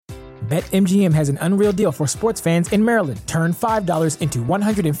BetMGM has an unreal deal for sports fans in Maryland. Turn $5 into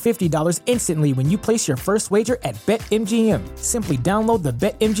 $150 instantly when you place your first wager at BetMGM. Simply download the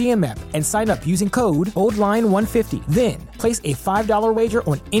BetMGM app and sign up using code OldLine150. Then, place a $5 wager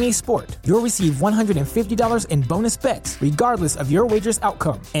on any sport. You'll receive $150 in bonus bets, regardless of your wager's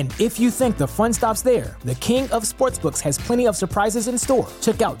outcome. And if you think the fun stops there, the King of Sportsbooks has plenty of surprises in store.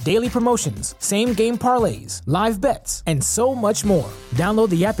 Check out daily promotions, same-game parlays, live bets, and so much more. Download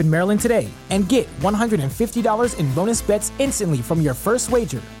the app in Maryland today and get $150 in bonus bets instantly from your first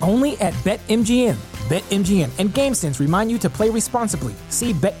wager. Only at BetMGM. BetMGM and GameSense remind you to play responsibly.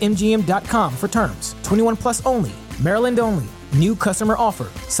 See BetMGM.com for terms. 21 plus only. Maryland only. New customer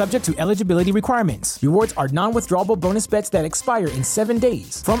offer. Subject to eligibility requirements. Rewards are non-withdrawable bonus bets that expire in 7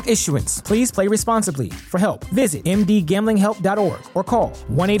 days. From issuance, please play responsibly. For help, visit mdgamblinghelp.org or call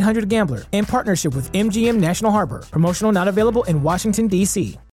 1-800-GAMBLER in partnership with MGM National Harbor. Promotional not available in Washington,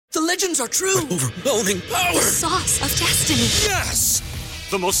 D.C. The legends are true. Overwhelming power! The sauce of destiny. Yes!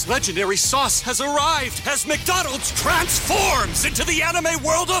 The most legendary sauce has arrived as McDonald's transforms into the anime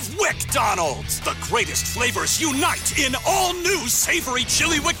world of WickDonald's. The greatest flavors unite in all new savory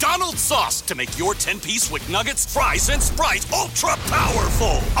chili McDonald's sauce to make your 10-piece Wick Nuggets, fries, and Sprite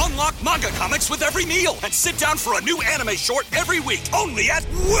ultra-powerful. Unlock manga comics with every meal and sit down for a new anime short every week only at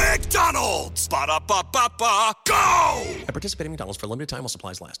WickDonald's. Ba-da-ba-ba-ba, go! At participating McDonald's for a limited time while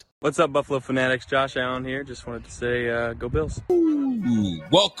supplies last. What's up, Buffalo Fanatics? Josh Allen here. Just wanted to say, go Bills. Ooh,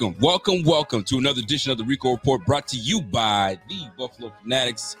 welcome to another edition of the Rico Report brought to you by the Buffalo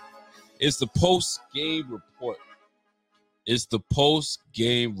Fanatics. It's the post-game report.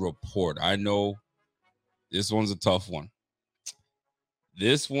 I know this one's a tough one.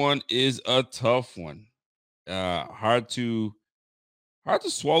 Hard to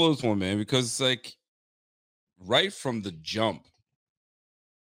swallow this one, man, because it's like right from the jump.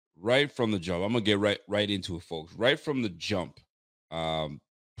 I'm gonna get right into it, folks. Right from the jump,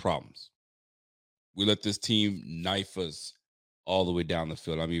 problems. We let this team knife us all the way down the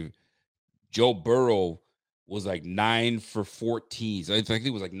field. I mean, Joe Burrow was like 9 for 14. So I think it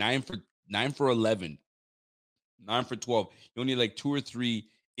was like 9 for 11, 9 for 12. He only had like 2 or 3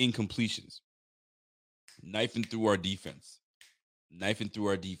 incompletions. Knifing through our defense.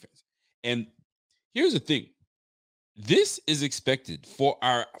 And here's the thing. This is expected for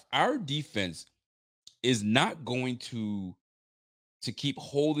our defense is not going to keep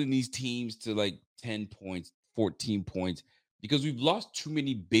holding these teams to like 10 points, 14 points, because we've lost too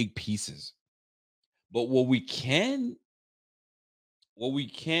many big pieces. But what we can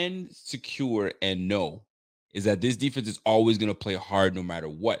secure and know is that this defense is always going to play hard no matter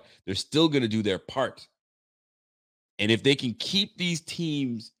what. They're still going to do their part. And if they can keep these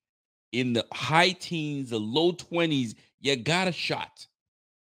teams in the high teens, the low 20s, you got a shot.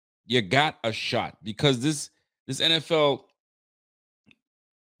 Because this NFL,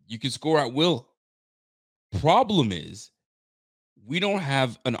 you can score at will. Problem is, we don't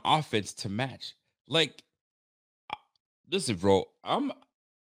have an offense to match. Like, listen, bro, I'm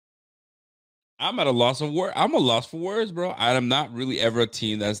at a loss of word. I'm a loss for words, bro. I'm not really ever a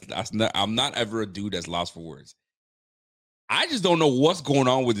team I'm not ever a dude that's lost for words. I just don't know what's going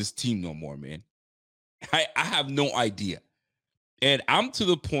on with this team no more, man. I have no idea. And I'm to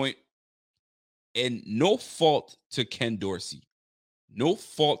the point, and no fault to Ken Dorsey.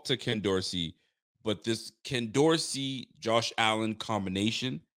 But this Ken Dorsey, Josh Allen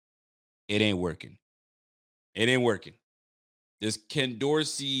combination, it ain't working. This Ken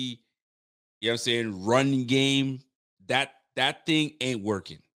Dorsey, you know what I'm saying, run game, that thing ain't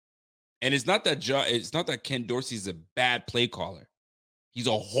working. And it's not that Ken Dorsey's a bad play caller. He's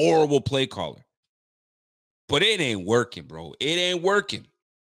a horrible play caller. But it ain't working, bro. It ain't working.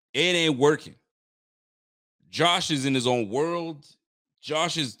 Josh is in his own world.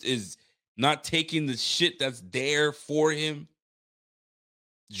 Josh is not taking the shit that's there for him.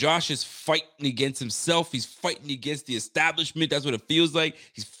 Josh is fighting against himself. He's fighting against the establishment. That's what it feels like.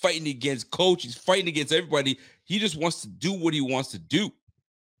 He's fighting against coach. He's fighting against everybody. He just wants to do what he wants to do.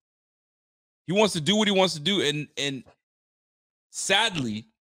 And sadly,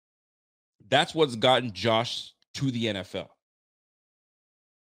 that's what's gotten Josh to the NFL.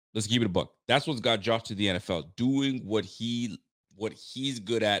 Let's keep it a buck. That's what's got Josh to the NFL, doing what he's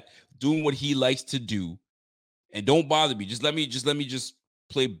good at, doing what he likes to do. And don't bother me. Just let me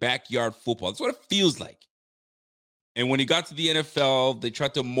play backyard football. That's what it feels like. And when he got to the NFL, they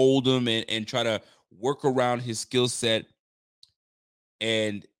tried to mold him and try to work around his skill set.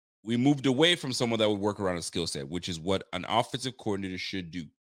 And we moved away from someone that would work around a skill set, which is what an offensive coordinator should do.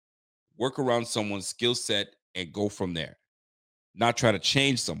 Work around someone's skill set and go from there. not try to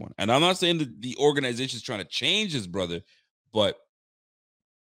change someone. And I'm not saying that the organization is trying to change his brother, but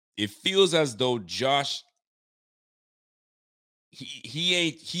it feels as though Josh, he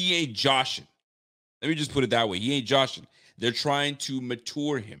ain't joshing. Let me just put it that way. He ain't joshing. They're trying to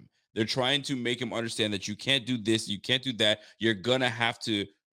mature him. They're trying to make him understand that you can't do this, you can't do that. You're gonna have to, you know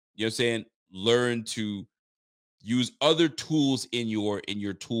what I'm saying, learn to use other tools in your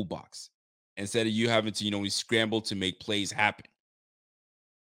toolbox instead of you having to, scramble to make plays happen.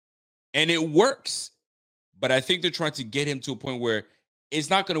 And it works. But I think they're trying to get him to a point where it's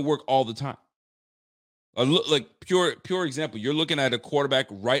not going to work all the time. Like pure example, you're looking at a quarterback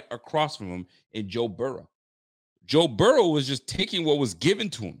right across from him in Joe Burrow. Joe Burrow was just taking what was given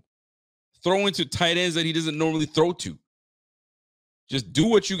to him, throwing to tight ends that he doesn't normally throw to. Just do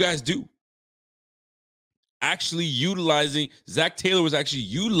what you guys do. Zach Taylor was actually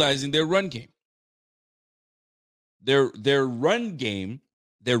utilizing their run game. Their run game,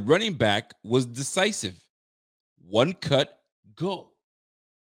 their running back was decisive. One cut, go.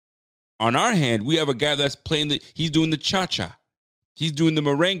 On our hand, we have a guy that's he's doing the cha-cha. He's doing the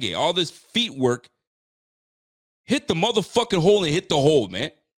merengue. All this feet work. Hit the motherfucking hole and hit the hole, man.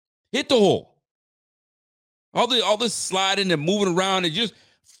 Hit the hole. All this sliding and moving around and just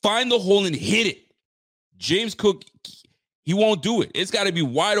find the hole and hit it. James Cook, he won't do it. It's got to be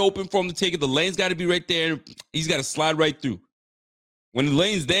wide open for him to take it. The lane's got to be right there. He's got to slide right through. When the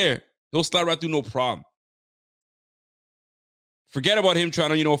lane's there, he'll slide right through, no problem. Forget about him trying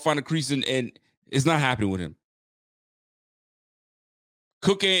to, find a crease, and it's not happening with him.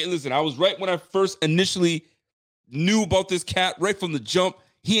 Cook ain't, listen, I was right when I first initially knew about this cat right from the jump.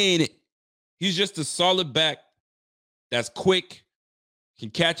 He ain't it. He's just a solid back that's quick, can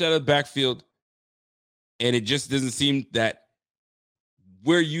catch out of the backfield, and it just doesn't seem that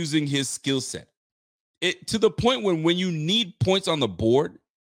we're using his skill set. To the point when you need points on the board,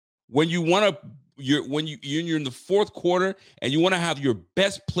 when you want to, you're in the fourth quarter and you want to have your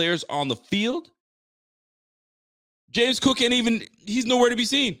best players on the field, James Cook he's nowhere to be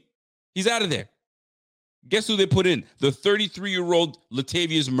seen. He's out of there. Guess who they put in? The 33-year-old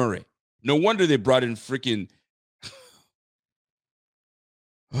Latavius Murray. No wonder they brought in freaking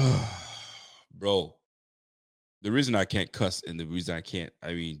bro. The reason I can't cuss and the reason I can't,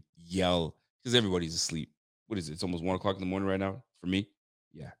 yell, because everybody's asleep. What is it? It's almost 1 o'clock in the morning right now for me.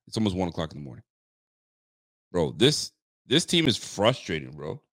 Yeah, it's almost 1 o'clock in the morning. Bro, this team is frustrating,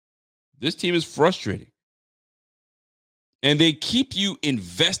 bro. This team is frustrating. And they keep you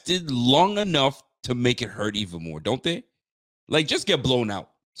invested long enough to make it hurt even more, don't they? Like, just get blown out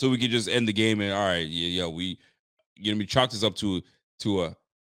so we can just end the game and, all right, we chalk this up to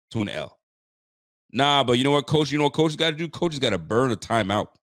an L. Nah, but you know what, coach? You know what coach has got to do? Coach has got to burn a timeout.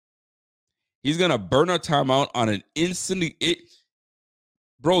 He's going to burn a timeout on an instantly.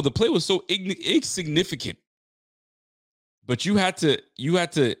 Bro, the play was so insignificant. But you had to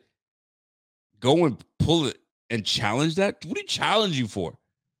go and pull it and challenge that? What are you challenge you for?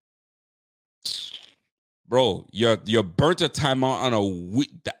 Bro, you're burnt a timeout on a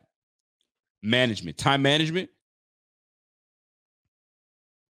week. Time management.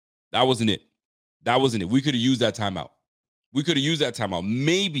 That wasn't it. We could have used that timeout.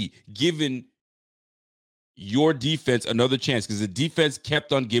 Maybe given your defense another chance, because the defense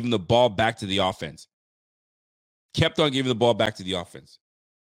kept on giving the ball back to the offense.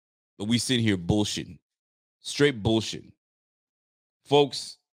 But we sit here bullshitting. Straight bullshitting.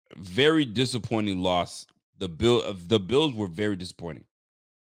 Folks, very disappointing loss. The Bills were very disappointing.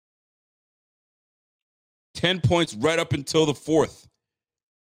 10 points right up until the fourth.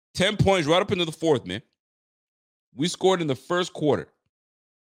 10 points right up into the fourth, man. We scored in the first quarter,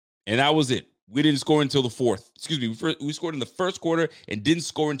 and that was it. We didn't score until the fourth. Excuse me. We scored in the first quarter and didn't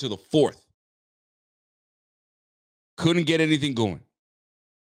score until the fourth. Couldn't get anything going.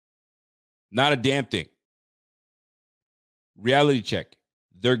 Not a damn thing. Reality check.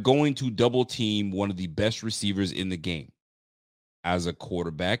 They're going to double team one of the best receivers in the game. As a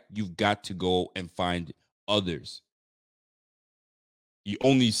quarterback, you've got to go and find others. You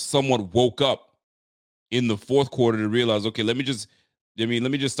only somewhat woke up in the fourth quarter to realize, okay, let me just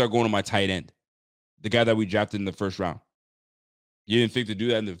start going to my tight end, the guy that we drafted in the first round. You didn't think to do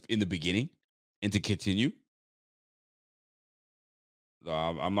that in the beginning and to continue?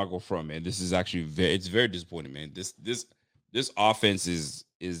 I'm not going front, man. This is actually it's very disappointing, man. This offense is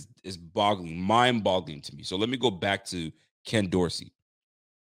mind-boggling to me. So let me go back to Ken Dorsey.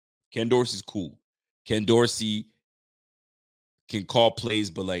 Ken Dorsey's cool. Ken Dorsey can call plays,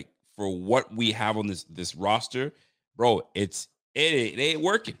 but like for what we have on this roster, bro, it ain't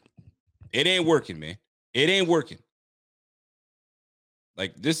working. It ain't working, man. It ain't working.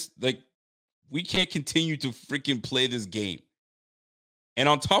 We can't continue to freaking play this game. And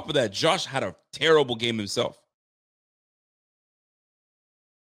on top of that, Josh had a terrible game himself.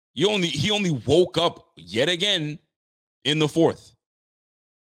 He only woke up yet again in the fourth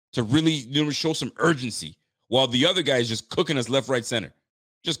to really show some urgency, while the other guy is just cooking us left, right, center.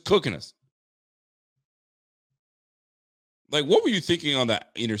 Just cooking us. Like, what were you thinking on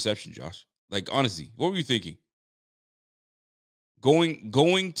that interception, Josh? Like, honestly, what were you thinking?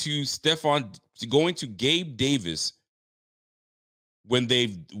 Going to Gabe Davis when they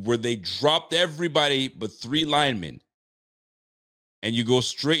dropped everybody but 3 linemen, and you go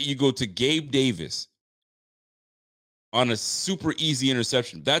to Gabe Davis on a super easy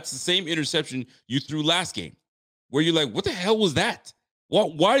interception. That's the same interception you threw last game, where you're like, what the hell was that?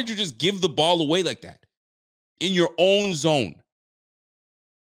 Why did you just give the ball away like that in your own zone?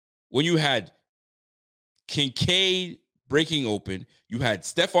 When you had Kincaid breaking open, you had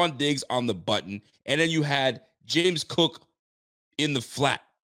Stephon Diggs on the button, and then you had James Cook in the flat.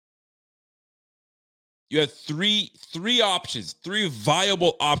 You had three options, 3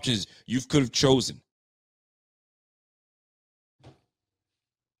 viable options you could have chosen.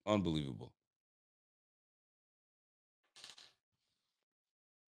 Unbelievable.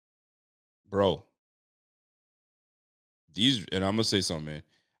 Bro. And I'm going to say something, man.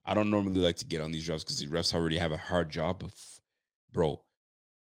 I don't normally like to get on these refs because the refs already have a hard job. But bro,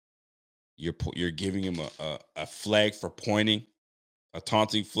 you're giving him a flag for pointing, a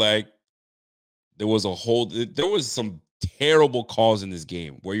taunting flag. There was some terrible calls in this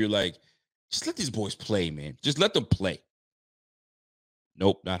game where you're like, just let these boys play, man. Just let them play.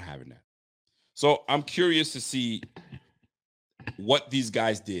 Nope, not having that. So I'm curious to see what these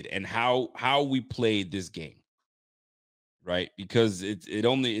guys did and how we played this game. Right? Because it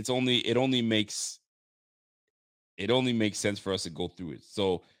only makes sense for us to go through it.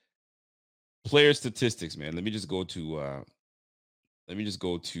 So player statistics, man. Let me just go to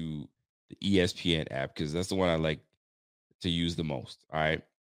the ESPN app because that's the one I like to use the most. All right.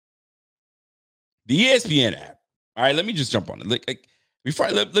 The ESPN app. All right, let me just jump on it.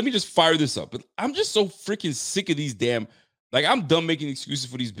 Let me just fire this up. But I'm just so freaking sick of these damn. I'm done making excuses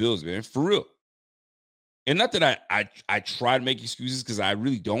for these Bills, man. For real. And not that I try to make excuses because I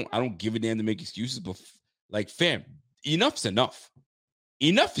really don't. I don't give a damn to make excuses. But fam, enough's enough.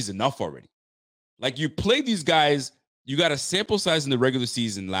 Enough is enough already. You play these guys. You got a sample size in the regular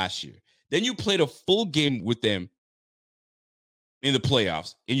season last year. Then you played a full game with them in the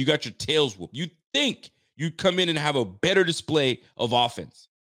playoffs, and you got your tails whooped. You think you'd come in and have a better display of offense.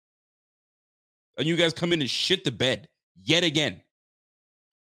 And you guys come in and shit the bed yet again.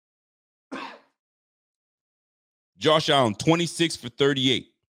 Josh Allen, 26 for 38,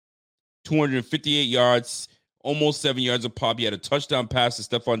 258 yards, almost 7 yards a pop. He had a touchdown pass to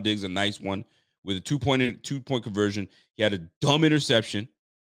Stephon Diggs, a nice one with a two-point conversion. He had a dumb interception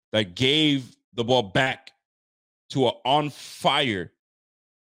that gave the ball back to an on fire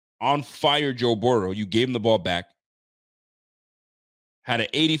Joe Burrow. You gave him the ball back. Had an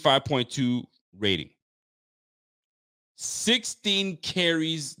 85.2 rating. 16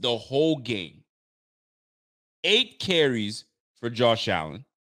 carries the whole game. 8 carries for Josh Allen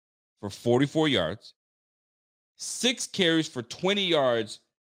for 44 yards. 6 carries for 20 yards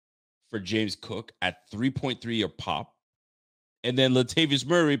for James Cook at 3.3 a pop. And then Latavius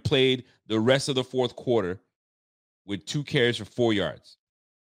Murray played the rest of the fourth quarter with 2 carries for 4 yards.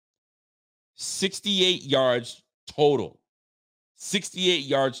 68 yards total. 68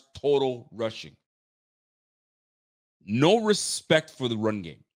 yards total rushing. No respect for the run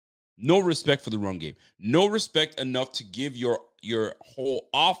game. No respect for the run game. No respect enough to give your whole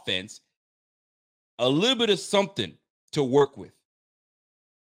offense a little bit of something to work with.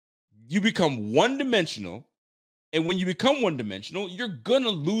 You become one-dimensional, and when you become one-dimensional, you're going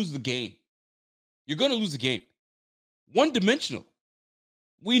to lose the game. You're going to lose the game. One-dimensional.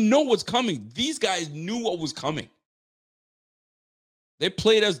 We know what's coming. These guys knew what was coming. They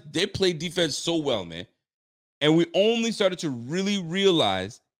played defense so well, man. And we only started to really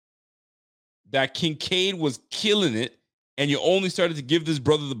realize that Kincaid was killing it, and you only started to give this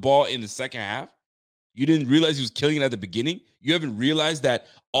brother the ball in the second half. You didn't realize he was killing it at the beginning. You haven't realized that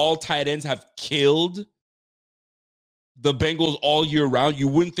all tight ends have killed the Bengals all year round. You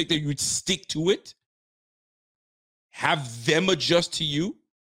wouldn't think that you'd stick to it, have them adjust to you,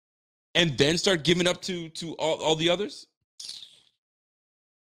 and then start giving up to all the others.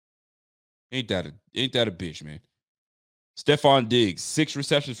 Ain't that a bitch, man? Stephon Diggs, 6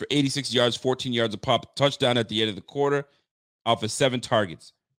 receptions for 86 yards, 14 yards a pop, touchdown at the end of the quarter off of 7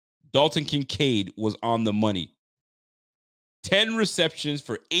 targets. Dalton Kincaid was on the money. 10 receptions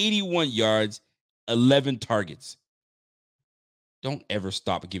for 81 yards, 11 targets. Don't ever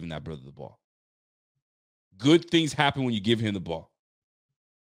stop giving that brother the ball. Good things happen when you give him the ball.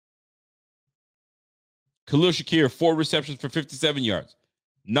 Khalil Shakir, 4 receptions for 57 yards.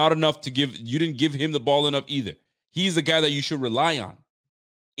 Not enough to give. You didn't give him the ball enough either. He's the guy that you should rely on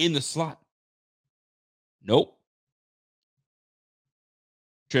in the slot. Nope.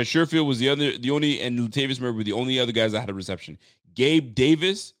 Trent Sherfield was the only, and Latavius Murray were the only other guys that had a reception. Gabe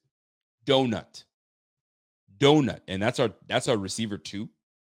Davis, donut. And that's our receiver too.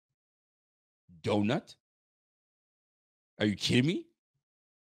 Donut? Are you kidding me?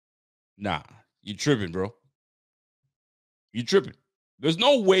 Nah, you tripping, bro. You tripping. There's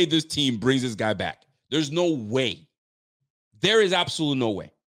no way this team brings this guy back. There's no way. There is absolutely no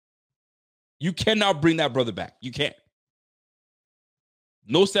way. You cannot bring that brother back. You can't.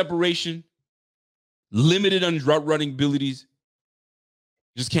 No separation. Limited on his route running abilities.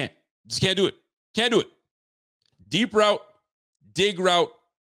 Just can't. Just can't do it. Can't do it. Deep route, dig route,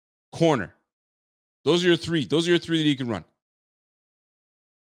 corner. Those are your three. Those are your three that you can run.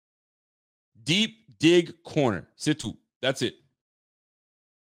 Deep, dig, corner. Situ. That's it.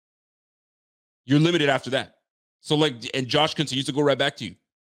 You're limited after that. So and Josh continues to go right back to you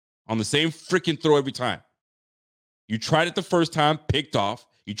on the same freaking throw every time. You tried it the first time, picked off.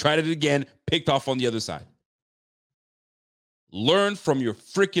 You tried it again, picked off on the other side. Learn from your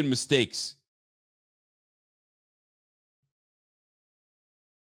freaking mistakes.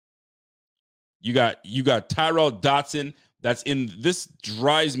 You got Tyrell Dotson. This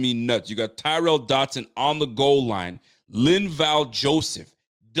drives me nuts. You got Tyrell Dotson on the goal line. Linval Joseph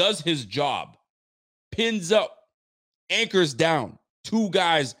does his job. Pins up. Anchors down. 2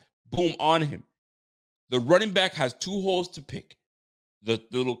 guys, boom, on him. The running back has 2 holes to pick. The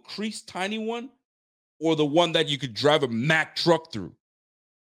little crease, tiny one, or the one that you could drive a Mack truck through.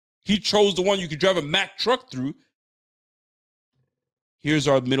 He chose the one you could drive a Mack truck through. Here's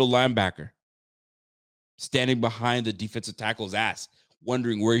our middle linebacker standing behind the defensive tackle's ass,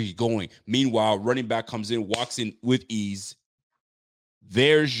 wondering where he's going. Meanwhile, running back comes in, walks in with ease.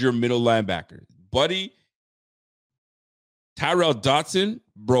 There's your middle linebacker. Buddy, Tyrell Dotson,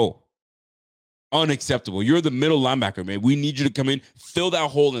 bro, unacceptable. You're the middle linebacker, man. We need you to come in, fill that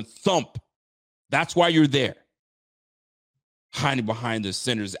hole, and thump. That's why you're there. Hiding behind the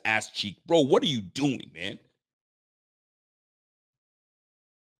center's ass cheek. Bro, what are you doing, man?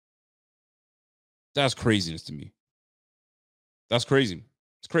 That's craziness to me. That's crazy.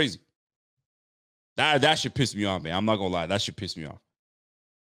 It's crazy. That should piss me off, man. I'm not going to lie. That should piss me off.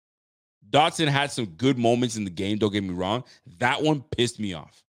 Dotson had some good moments in the game, don't get me wrong. That one pissed me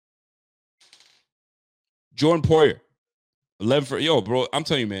off. Jordan Poyer, 11 for bro. I'm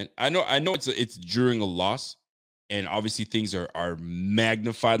telling you, man. I know it's during a loss, and obviously things are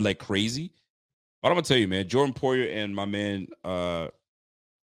magnified like crazy. But I'm gonna tell you, man. Jordan Poyer and my man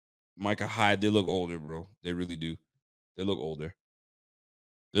Micah Hyde, they look older, bro. They really do. They look older.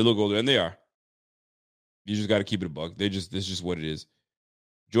 And they are. You just got to keep it a buck. This is just what it is.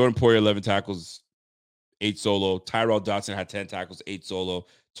 Jordan Poyer, 11 tackles, 8 solo. Tyrell Dotson had 10 tackles, 8 solo.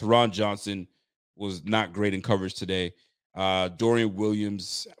 Teron Johnson was not great in coverage today. Dorian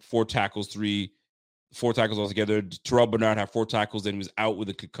Williams, 4 tackles altogether. Terrell Bernard had 4 tackles and he was out with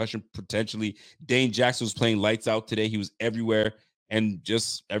a concussion potentially. Dane Jackson was playing lights out today. He was everywhere, and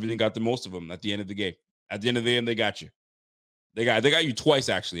just everything got the most of him at the end of the game. At the end of the game, they got you. They got you twice,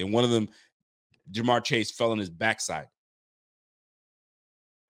 actually. And one of them, Jamar Chase, fell on his backside.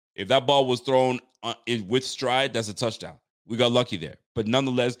 If that ball was thrown with stride, that's a touchdown. We got lucky there. But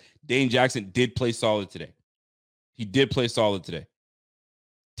nonetheless, Dane Jackson did play solid today. He did play solid today.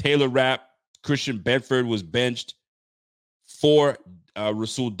 Taylor Rapp, Christian Bedford was benched for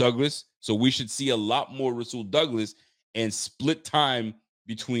Rasul Douglas. So we should see a lot more Rasul Douglas and split time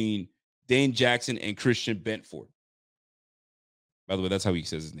between Dane Jackson and Christian Benford. By the way, that's how he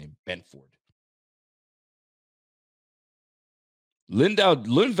says his name, Benford.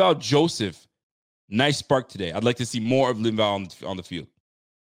 Linval Joseph, nice spark today. I'd like to see more of Linval on the field.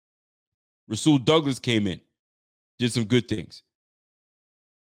 Rasul Douglas came in, did some good things.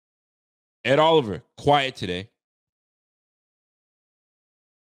 Ed Oliver, quiet today.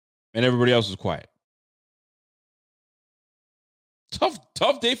 And everybody else was quiet.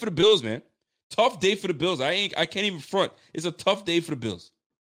 Tough day for the Bills, man. Tough day for the Bills. I can't even front. It's a tough day for the Bills.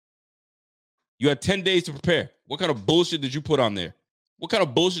 You had 10 days to prepare. What kind of bullshit did you put on there? What kind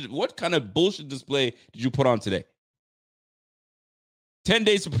of bullshit display did you put on today? 10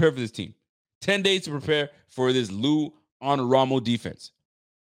 days to prepare for this team. 10 days to prepare for this Lou Honoramo defense.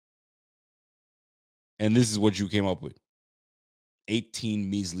 And this is what you came up with. 18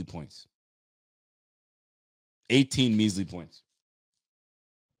 measly points. 18 measly points.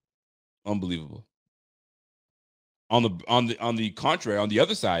 Unbelievable. On the contrary, on the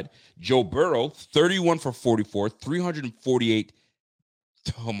other side, Joe Burrow, 31 for 44, 348.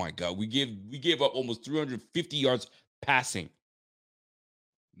 Oh my God, we gave up almost 350 yards passing.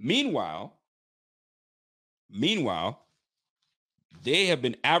 Meanwhile, they have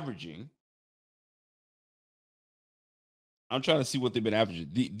been averaging. I'm trying to see what they've been averaging.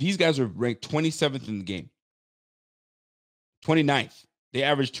 These guys are ranked 27th in the game. 29th. They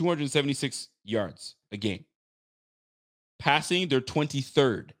average 276 yards a game. Passing, they're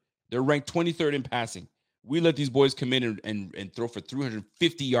 23rd. They're ranked 23rd in passing. We let these boys come in and throw for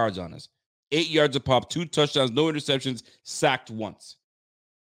 350 yards on us. 8 yards a pop, 2 touchdowns, no interceptions, sacked once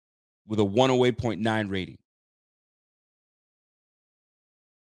with a 108.9 rating.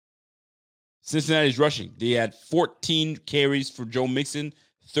 Cincinnati's rushing. They had 14 carries for Joe Mixon,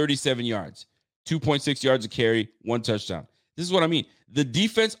 37 yards, 2.6 yards a carry, 1 touchdown. This is what I mean. The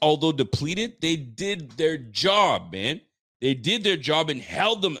defense, although depleted, they did their job, man. They did their job and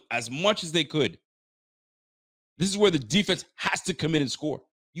held them as much as they could. This is where the defense has to come in and score.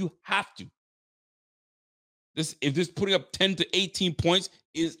 You have to. If this putting up 10 to 18 points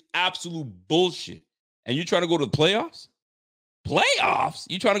is absolute bullshit. And you trying to go to the playoffs? Playoffs?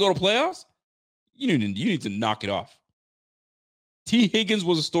 You trying to go to playoffs? You need to knock it off. T. Higgins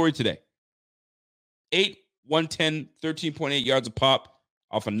was a story today. 8, 110, 13.8 yards a pop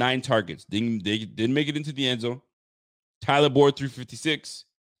off of 9 targets. They didn't make it into the end zone. Tyler Boyd, 356,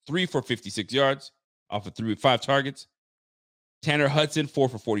 3 for 56 yards off of 5 targets. Tanner Hudson, 4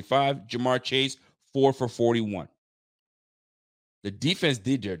 for 45. Jamar Chase, 4 for 41. The defense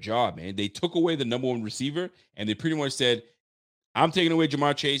did their job, man. They took away the number 1 receiver, and they pretty much said, I'm taking away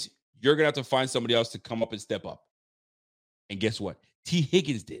Jamar Chase. You're going to have to find somebody else to come up and step up. And guess what? T.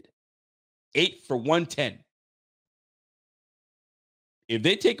 Higgins did. 8 for 110. If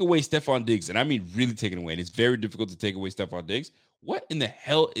they take away Stephon Diggs, and I mean really taking away, and it's very difficult to take away Stephon Diggs, what in the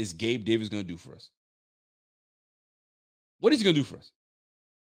hell is Gabe Davis going to do for us? What is he going to do for us?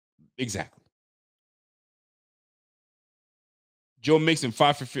 Exactly. Joe Mixon,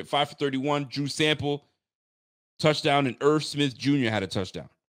 5 for 31. Drew Sample, touchdown, and Irv Smith Jr. had a touchdown.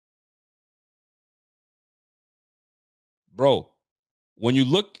 Bro, when you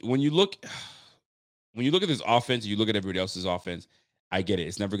look at this offense, you look at everybody else's offense, I get it.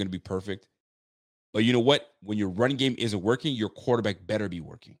 It's never going to be perfect. But you know what? When your running game isn't working, your quarterback better be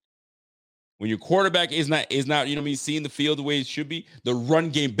working. When your quarterback is not, you know what I mean, seeing the field the way it should be, the run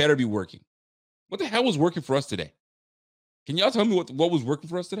game better be working. What the hell was working for us today? Can y'all tell me what was working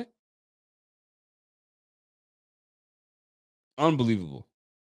for us today? Unbelievable.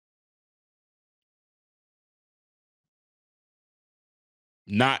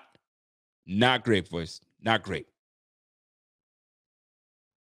 Not great, boys. Not great.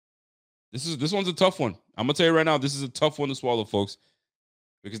 This one's a tough one. I'm gonna tell you right now, this is a tough one to swallow, folks.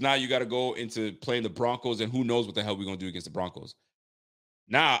 Because now you got to go into playing the Broncos, and who knows what the hell we're gonna do against the Broncos.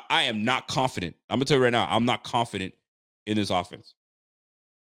 Now, I am not confident. I'm gonna tell you right now, I'm not confident in this offense.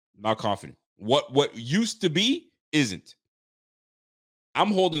 Not confident. What used to be isn't.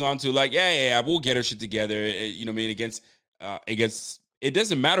 I'm holding on to like, yeah, we'll get our shit together. You know what I mean? Against it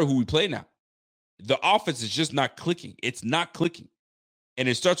doesn't matter who we play now. The offense is just not clicking. It's not clicking. And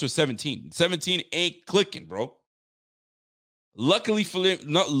it starts with 17. 17 ain't clicking, bro. Luckily for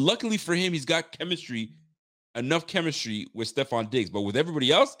him, he's got enough chemistry with Stephon Diggs. But with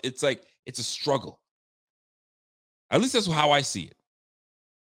everybody else, it's like it's a struggle. At least that's how I see it.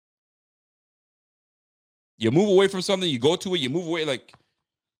 You move away from something, you go to it, you move away, like,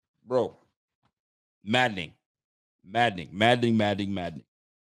 bro, maddening.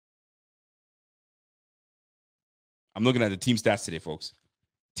 I'm looking at the team stats today, folks.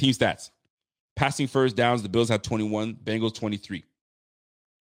 Team stats. Passing first downs, the Bills had 21, Bengals 23.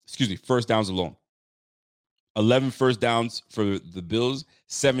 First downs alone. 11 first downs for the Bills,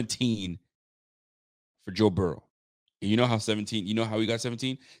 17 for Joe Burrow. And you know how he got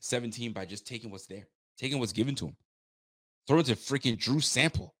 17? 17 by just taking what's there, taking what's given to him. Throw it to freaking Drew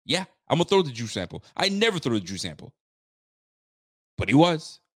Sample. Yeah, I'm going to throw it to Drew Sample. I never throw it to Drew Sample. But he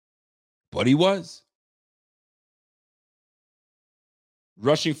was.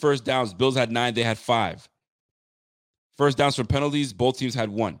 Rushing first downs, Bills had 9, they had 5. First downs from penalties, both teams had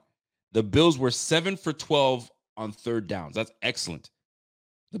 1. The Bills were 7 for 12 on third downs. That's excellent.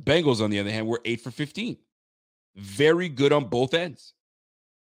 The Bengals, on the other hand, were 8 for 15. Very good on both ends.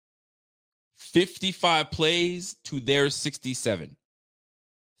 55 plays to their 67.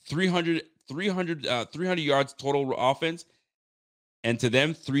 300 yards total offense. And to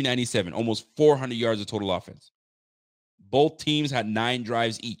them, 397, almost 400 yards of total offense. Both teams had 9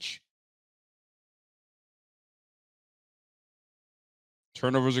 drives each.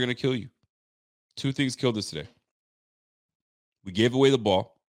 Turnovers are going to kill you. 2 things killed us today. We gave away the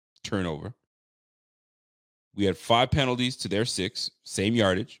ball, turnover. We had 5 penalties to their 6, same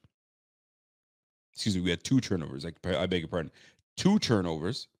yardage. Excuse me, we had 2 turnovers. I beg your pardon. 2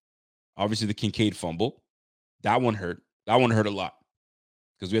 turnovers. Obviously, the Kincaid fumble. That one hurt. That one hurt a lot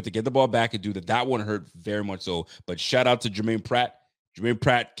because we had to get the ball back and do that. That one hurt very much so. But shout out to Jermaine Pratt. Jermaine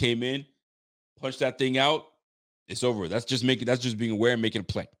Pratt came in, punched that thing out. It's over. That's just being aware and making a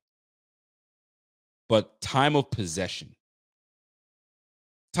play. But time of possession.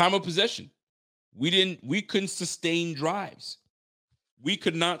 Time of possession. We couldn't sustain drives. We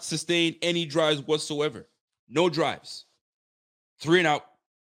could not sustain any drives whatsoever. No drives. 3 and out.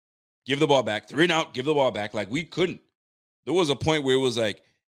 Give the ball back. 3 and out. Give the ball back. Like, we couldn't. There was a point where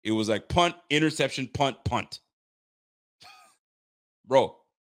it was like punt, interception, punt, punt. Bro,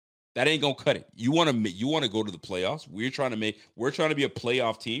 that ain't gonna cut it. You want to go to the playoffs? We're trying to be a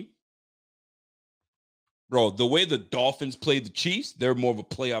playoff team. Bro, the way the Dolphins played the Chiefs, they're more of a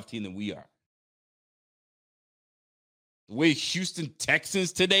playoff team than we are. The way Houston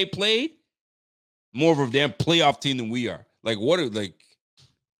Texans today played, more of a damn playoff team than we are.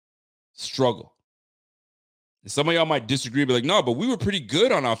 Struggle. And some of y'all might disagree, but no, but we were pretty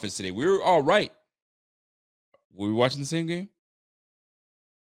good on offense today. We were all right. Were we watching the same game?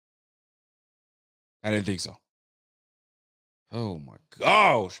 I didn't think so. Oh my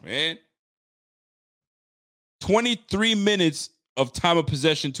gosh, man. 23 minutes of time of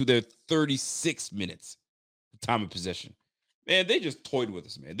possession to their 36 minutes of time of possession. Man, they just toyed with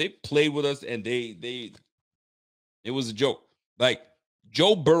us, man. They played with us, and it was a joke. Like,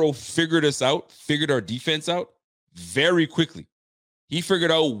 Joe Burrow figured our defense out very quickly. He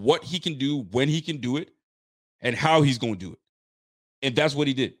figured out what he can do, when he can do it, and how he's going to do it. And that's what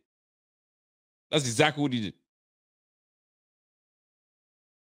he did. That's exactly what he did.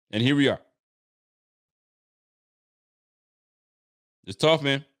 And here we are. It's tough,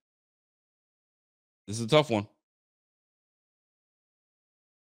 man. This is a tough one.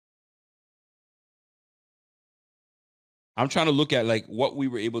 I'm trying to look at like what we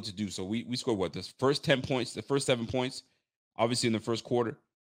were able to do. So we scored what? The first 10 points, the first 7 points, obviously in the first quarter.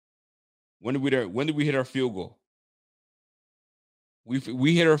 When did we hit our field goal?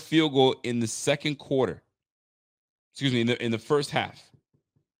 We hit our field goal in the second quarter. Excuse me, in the first half.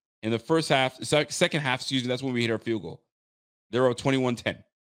 In the first half, second half, excuse me, that's when we hit our field goal. They're up 21-10.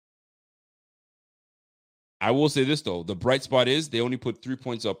 I will say this though, the bright spot is they only put 3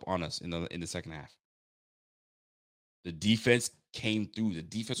 points up on us in the second half. The defense came through. The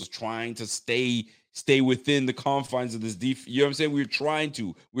defense was trying to stay within the confines of this defense. You know what I'm saying? We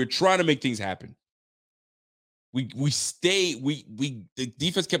were trying to make things happen. The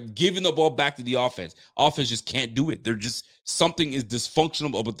defense kept giving the ball back to the offense. Offense just can't do it. Something is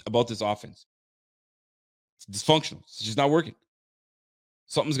dysfunctional about this offense. It's dysfunctional. It's just not working.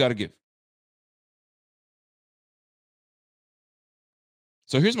 Something's got to give.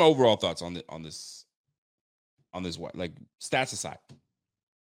 So here's my overall thoughts on this like stats aside.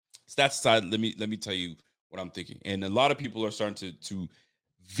 Let me tell you what I'm thinking. And a lot of people are starting to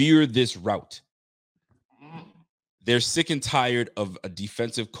veer this route. They're sick and tired of a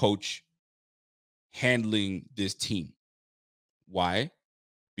defensive coach handling this team. Why?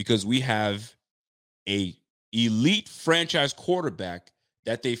 Because we have a elite franchise quarterback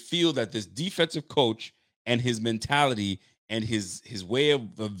that they feel that this defensive coach and his mentality and his way of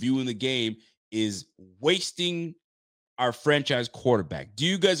viewing the game is wasting our franchise quarterback. Do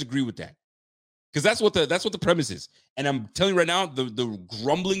you guys agree with that? Because that's what the premise is. And I'm telling you right now, the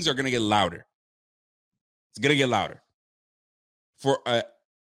grumblings are going to get louder. It's going to get louder. For an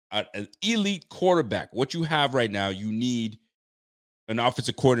elite quarterback, what you have right now, you need an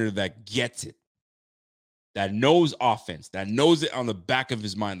offensive coordinator that gets it, that knows offense, that knows it on the back of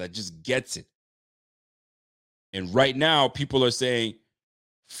his mind, that just gets it. And right now, people are saying,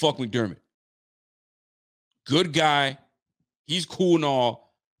 fuck McDermott. Good guy. He's cool and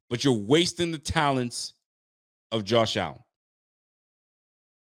all, but you're wasting the talents of Josh Allen.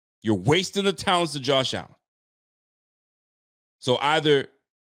 You're wasting the talents of Josh Allen. So either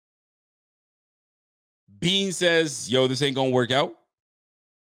Bean says, yo, this ain't going to work out,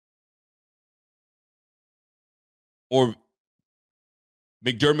 or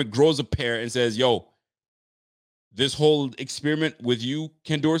McDermott grows a pair and says, yo, this whole experiment with you,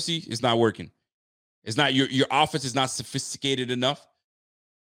 Ken Dorsey, is not working. It's not your offense is not sophisticated enough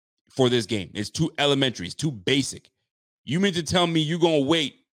for this game. It's too elementary. It's too basic. You mean to tell me you're going to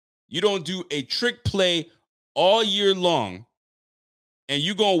wait? You don't do a trick play all year long, and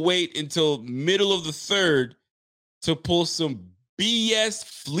you're going to wait until middle of the third to pull some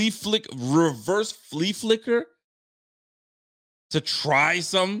BS reverse flea flicker to try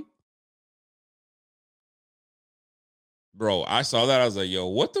some? Bro, I saw that. I was like, yo,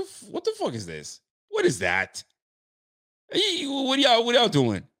 what the fuck is this? What is that? What y'all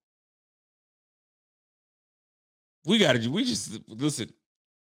doing? We just listen.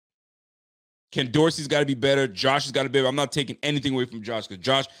 Ken Dorsey's got to be better. Josh has got to be better. I'm not taking anything away from Josh because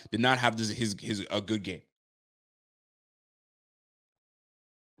Josh did not have a good game.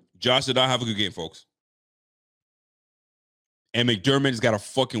 Josh did not have a good game, folks. And McDermott's got to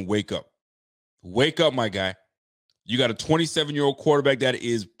fucking wake up. Wake up, my guy. You got a 27-year-old quarterback that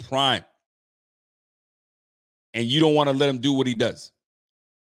is prime. And you don't want to let him do what he does.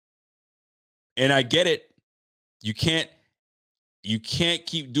 And I get it. You can't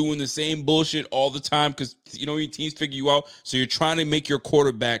keep doing the same bullshit all the time because, your teams figure you out. So you're trying to make your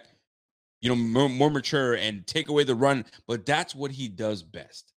quarterback, more mature and take away the run. But that's what he does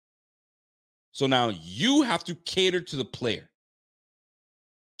best. So now you have to cater to the player.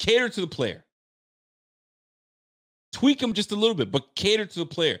 Cater to the player. Tweak him just a little bit, but cater to the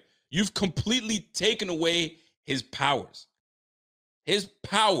player. You've completely taken away his powers. His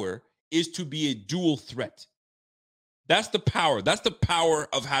power is to be a dual threat. That's the power. That's the power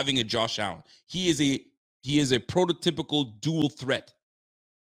of having a Josh Allen. He is a prototypical dual threat.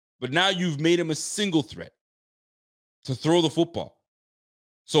 But now you've made him a single threat to throw the football.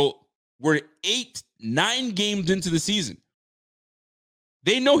 So we're 9 games into the season.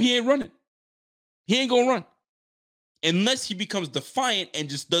 They know he ain't running. He ain't going to run. Unless he becomes defiant and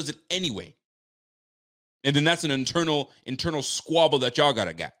just does it anyway. And then that's an internal squabble that y'all got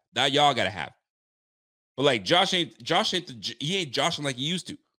to have. But like Josh ain't joshing like he used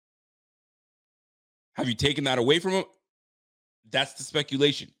to. Have you taken that away from him? That's the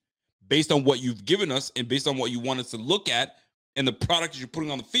speculation. Based on what you've given us and based on what you want us to look at and the product you're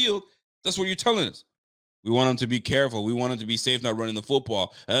putting on the field, that's what you're telling us. We want him to be careful. We want him to be safe, not running the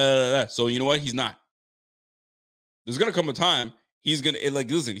football. So you know what? He's not. There's going to come a time he's going to,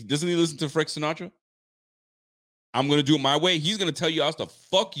 listen, doesn't he listen to Frank Sinatra? I'm going to do it my way. He's going to tell you us to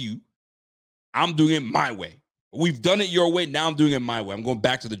fuck you. I'm doing it my way. We've done it your way. Now I'm doing it my way. I'm going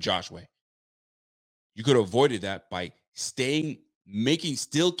back to the Josh way. You could have avoided that by still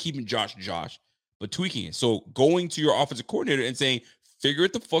keeping Josh, but tweaking it. So going to your offensive coordinator and saying, figure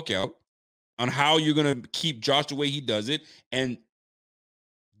it the fuck out on how you're going to keep Josh the way he does it and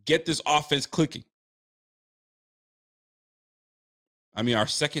get this offense clicking. I mean, our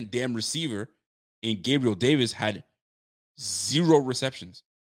second damn receiver in Gabriel Davis had 0 receptions.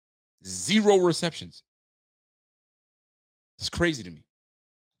 0 receptions. That's crazy to me.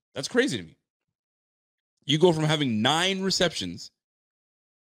 You go from having 9 receptions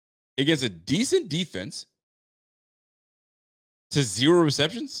against a decent defense to 0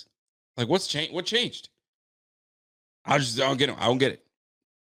 receptions. Like, what's changed? What changed? I don't get it. I don't get it.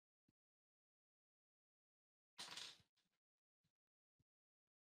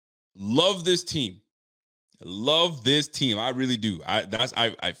 Love this team. I really do.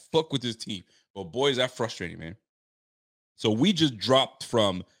 I fuck with this team. But boy, is that frustrating, man. So we just dropped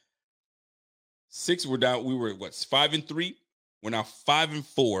from 6. We're down. We were 5-3. We're now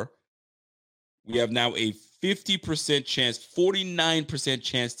 5-4. We have now a 50% chance, 49%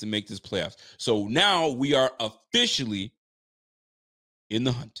 chance to make this playoffs. So now we are officially in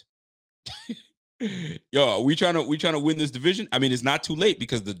the hunt. Yo, are we trying to win this division? I mean, it's not too late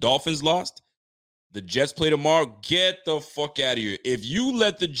because the Dolphins lost. The Jets play tomorrow. Get the fuck out of here. If you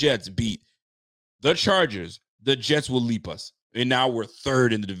let the Jets beat the Chargers, the Jets will leap us. And now we're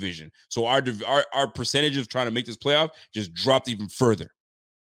 3rd in the division. So our percentage of trying to make this playoff just dropped even further.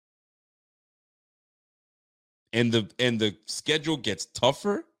 And the schedule gets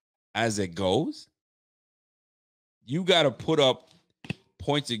tougher as it goes. You got to put up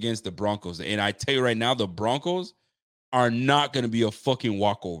points against the Broncos. And I tell you right now, the Broncos are not going to be a fucking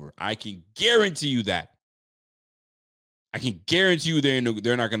walkover. I can guarantee you that. I can guarantee you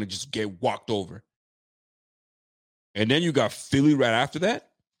they're not going to just get walked over. And then you got Philly right after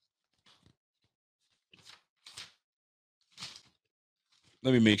that.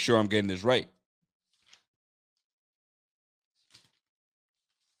 Let me make sure I'm getting this right.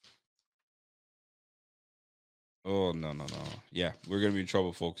 Oh, no. Yeah, we're going to be in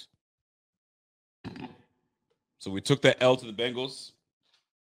trouble, folks. So we took that L to the Bengals,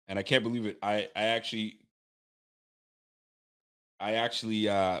 and I can't believe it. I actually, I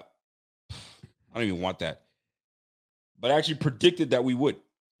don't even want that. but I actually predicted that we would.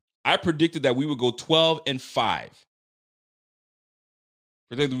 I predicted that we would go 12-5.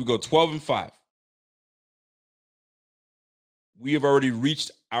 Predicted we would go 12-5. We have already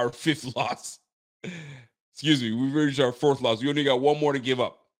reached our 5th loss. Excuse me, we've reached our 4th loss. We only got one more to give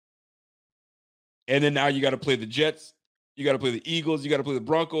up. And then now you got to play the Jets. You got to play the Eagles. You got to play the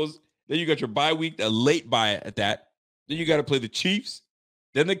Broncos. Then you got your bye week, a late bye at that. Then you got to play the Chiefs.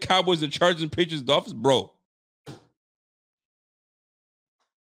 Then the Cowboys, the Chargers, and Patriots, Dolphins. Bro,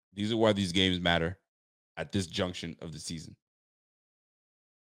 these are why these games matter at this junction of the season.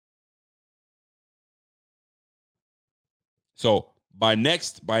 So by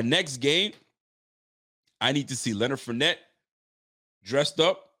next game, I need to see Leonard Fournette dressed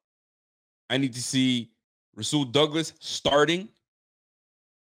up. I need to see Rasul Douglas starting.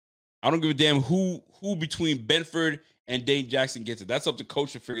 I don't give a damn who between Benford and Dane Jackson gets it. That's up to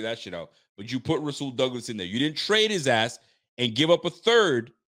coach to figure that shit out. But you put Rasul Douglas in there. You didn't trade his ass and give up a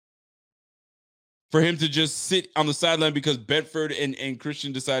third for him to just sit on the sideline because Benford and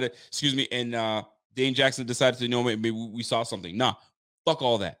Christian decided, and Dane Jackson decided to, maybe we saw something. Nah, fuck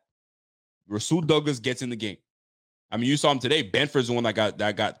all that. Rasul Douglas gets in the game. I mean, you saw him today. Benford's the one that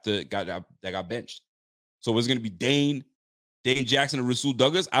got benched. So it's going to be Dane Jackson, and Rasul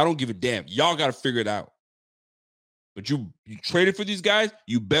Douglas. I don't give a damn. Y'all got to figure it out. But you traded for these guys.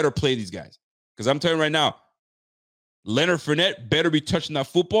 You better play these guys. Because I'm telling you right now, Leonard Fournette better be touching that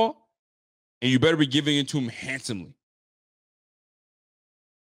football, and you better be giving it to him handsomely.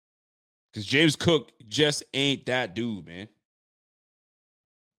 Because James Cook just ain't that dude, man.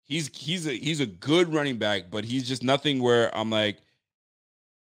 He's a good running back, but he's just nothing where I'm like,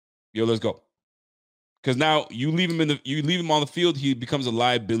 yo, let's go. Because now you leave him on the field, he becomes a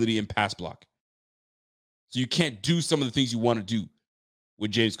liability in pass block. So you can't do some of the things you want to do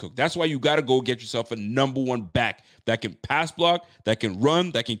with James Cook. That's why you got to go get yourself a number one back that can pass block, that can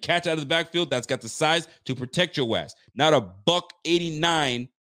run, that can catch out of the backfield, that's got the size to protect your ass. Not a $189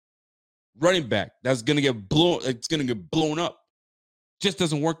 running back that's gonna get blown. It's gonna get blown up. Just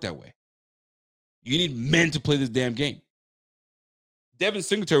doesn't work that way. You need men to play this damn game. Devin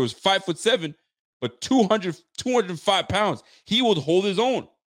Singletary was 5'7", but 205 pounds. He would hold his own.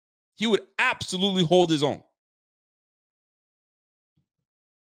 He would absolutely hold his own.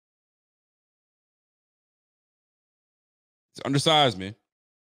 It's undersized, man.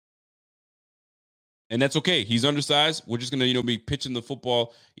 And that's okay. He's undersized. We're just going to, be pitching the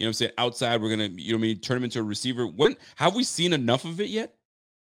football, outside. We're going to, turn him into a receiver. Have we seen enough of it yet?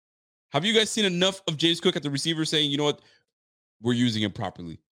 Have you guys seen enough of James Cook at the receiver saying, you know what? We're using him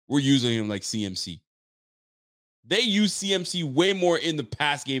properly. We're using him like CMC. They use CMC way more in the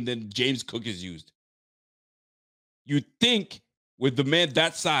pass game than James Cook is used. You'd think with the man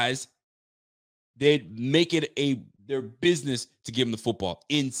that size, they'd make it their business to give him the football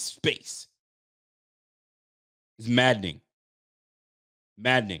in space. It's maddening.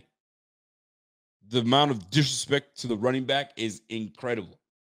 Maddening. The amount of disrespect to the running back is incredible.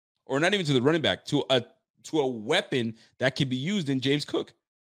 Or not even to the running back, to a weapon that can be used in James Cook.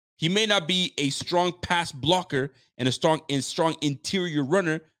 He may not be a strong pass blocker and a strong interior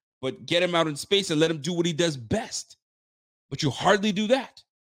runner, but get him out in space and let him do what he does best. But you hardly do that.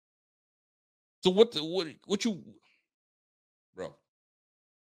 So what you, bro?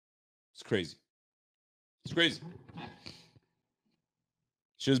 It's crazy. It's crazy.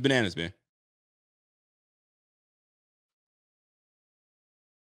 Shit's bananas, man.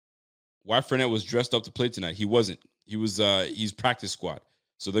 Why Fournette was dressed up to play tonight? He wasn't. He's practice squad.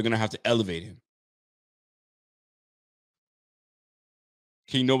 So they're going to have to elevate him.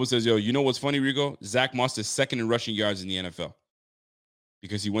 King Noble says, yo, you know what's funny, Rigo? Zach Moss is second in rushing yards in the NFL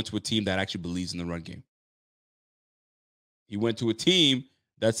because he went to a team that actually believes in the run game. He went to a team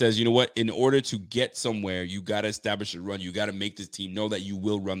that says, you know what? In order to get somewhere, you got to establish a run. You got to make this team know that you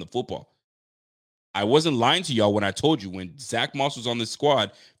will run the football. I wasn't lying to y'all when I told you when Zach Moss was on the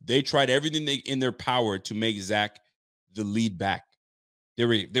squad, they tried everything in their power to make Zach the lead back.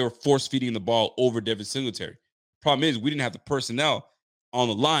 They were force-feeding the ball over Devin Singletary. Problem is, we didn't have the personnel on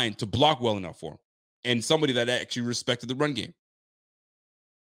the line to block well enough for him and somebody that actually respected the run game.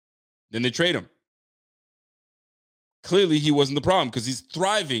 Then they trade him. Clearly, he wasn't the problem because he's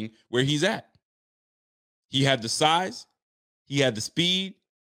thriving where he's at. He had the size. He had the speed.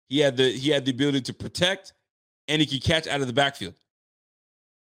 He had the ability to protect, and he could catch out of the backfield.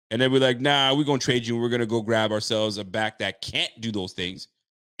 And then we're like, nah, we're going to trade you, and we're going to go grab ourselves a back that can't do those things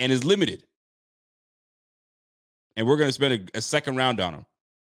and is limited. And we're going to spend a second round on him.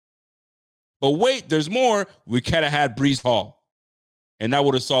 But wait, there's more. We could have had Breece Hall, and that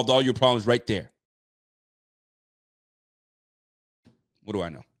would have solved all your problems right there. What do I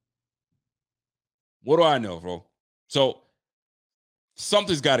know? What do I know, bro? So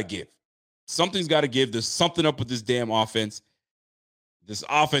something's got to give. Something's got to give. There's something up with this damn offense. This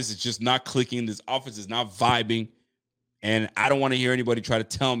offense is just not clicking. This offense is not vibing. And I don't want to hear anybody try to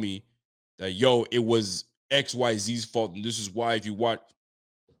tell me that, yo, it was XYZ's fault. And this is why, if you watch,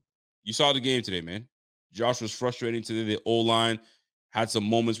 you saw the game today, man. Josh was frustrating today. The O-line had some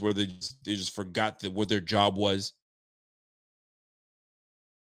moments where they just forgot what their job was.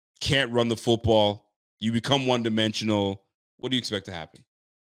 Can't run the football. You become one-dimensional. What do you expect to happen?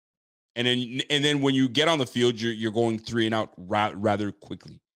 And then when you get on the field, you're going 3 and out rather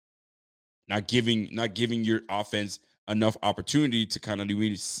quickly. Not giving your offense enough opportunity to kind of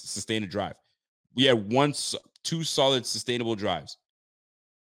really sustain a drive. We had 2 solid sustainable drives.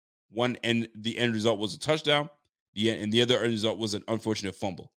 One, and the end result was a touchdown. And the other end result was an unfortunate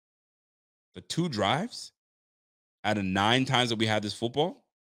fumble. The 2 drives out of 9 times that we had this football,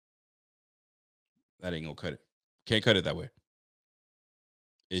 that ain't gonna cut it. Can't cut it that way.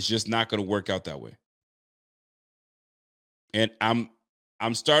 It's just not gonna work out that way. And I'm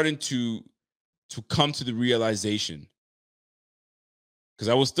starting to come to the realization, because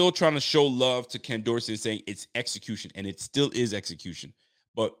I was still trying to show love to Ken Dorsey and saying it's execution, and it still is execution.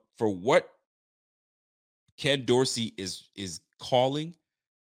 But for what Ken Dorsey is calling,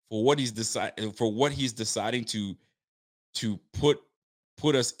 for what he's deciding to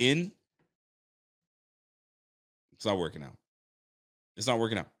put us in, it's not working out. It's not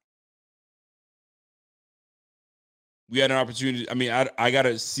working out. We had an opportunity. I mean, I got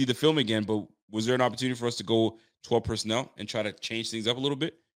to see the film again, but was there an opportunity for us to go 12 personnel and try to change things up a little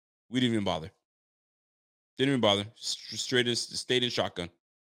bit? We didn't even bother. Didn't even bother. Stayed in shotgun.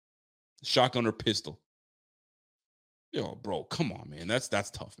 Shotgun or pistol. Yo, bro, come on, man. That's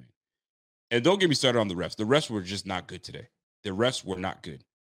tough, man. And don't get me started on the refs. The refs were just not good today. The refs were not good.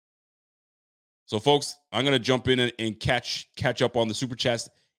 So, folks, I'm going to jump in and catch up on the Super Chats.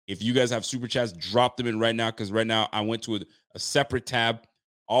 If you guys have Super Chats, drop them in right now, because right now I went to a separate tab.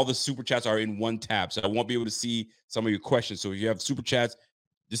 All the Super Chats are in one tab, so I won't be able to see some of your questions. So if you have Super Chats,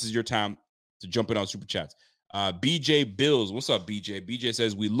 this is your time to jump in on Super Chats. BJ Bills, what's up, BJ? BJ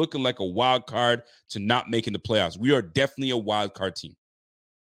says, we looking like a wild card to not making the playoffs. We are definitely a wild card team.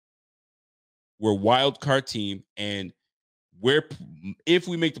 We're a wild card team, and if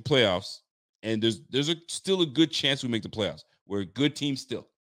we make the playoffs, and there's still a good chance we make the playoffs. We're a good team still.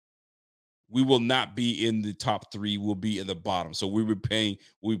 We will not be in the top 3. We'll be in the bottom. So we'll be playing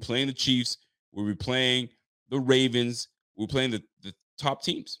the Chiefs. We'll be playing the Ravens. We're playing the top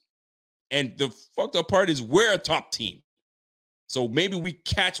teams. And the fucked up part is we're a top team. So maybe we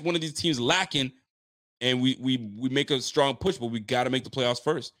catch one of these teams lacking and we make a strong push, but we got to make the playoffs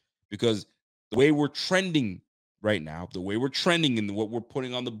first, because the way we're trending right now, the way we're trending and what we're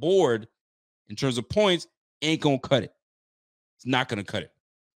putting on the board in terms of points ain't going to cut it. It's not going to cut it.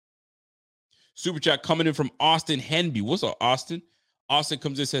 Super chat coming in from Austin Henby. What's up, Austin? Austin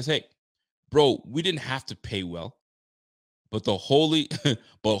comes in and says, hey, bro, we didn't have to pay well, but the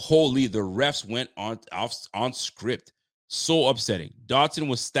refs went on script. So upsetting. Dotson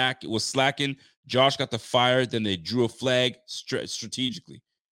was slacking. Josh got the fire. Then they drew a flag strategically.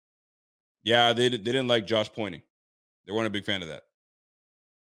 Yeah, they didn't like Josh pointing. They weren't a big fan of that.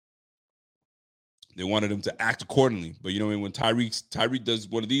 They wanted him to act accordingly. But you know, when Tyreek does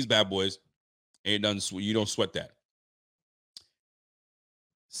one of these bad boys, ain't done. You don't sweat that.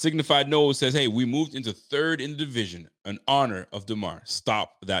 Signified Noah says, hey, we moved into 3rd in the division, an honor of DeMar.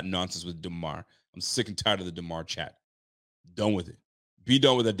 Stop that nonsense with DeMar. I'm sick and tired of the DeMar chat. Done with it. Be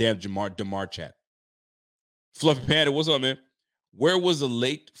done with the damn DeMar chat. Fluffy Panda, what's up, man? Where was the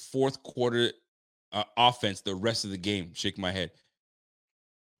late 4th quarter offense the rest of the game? Shake my head.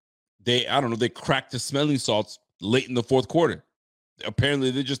 They cracked the smelling salts late in the 4th quarter.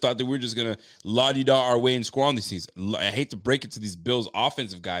 Apparently, they just thought that we're just going to la-di-da our way and score on these things. I hate to break it to these Bills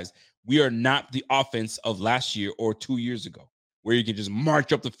offensive guys. We are not the offense of last year or 2 years ago, where you can just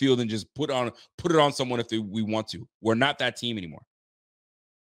march up the field and just put it on someone if we want to. We're not that team anymore.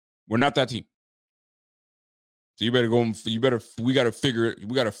 We're not that team. So you better go. We got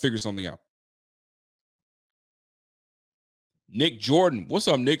to figure something out. Nick Jordan, what's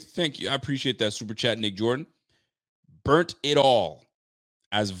up, Nick? Thank you. I appreciate that super chat, Nick Jordan. Burnt it all,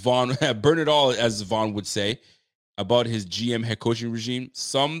 as Vaughn would say, about his GM head coaching regime.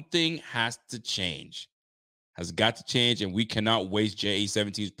 Something has to change. Has got to change, and we cannot waste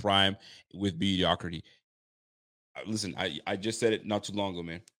JA17's prime with mediocrity. Listen, I just said it not too long ago,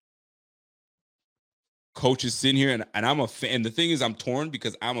 man. Coaches sitting here, and I'm a fan. And the thing is, I'm torn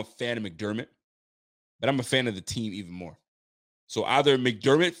because I'm a fan of McDermott, but I'm a fan of the team even more. So either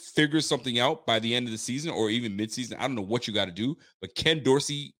McDermott figures something out by the end of the season or even midseason. I don't know what you got to do, but Ken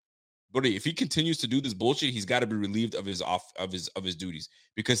Dorsey, buddy, if he continues to do this bullshit, he's got to be relieved of his duties,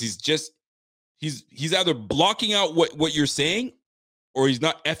 because he's either blocking out what you're saying, or he's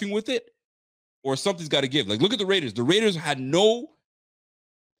not effing with it, or something's got to give. Like, look at the Raiders. The Raiders had no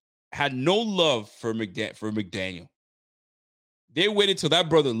love for McDaniel. They waited till that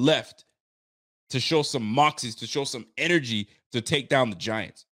brother left to show some moxie, to show some energy to take down the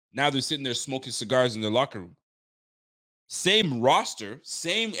Giants. Now they're sitting there smoking cigars in their locker room. Same roster,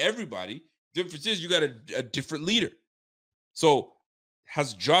 same everybody. Difference is you got a different leader. So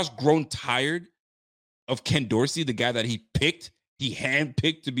has Josh grown tired of Ken Dorsey, the guy that he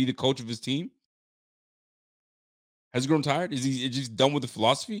handpicked to be the coach of his team? Has he grown tired? Is he just done with the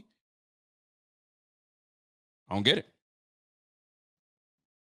philosophy? I don't get it.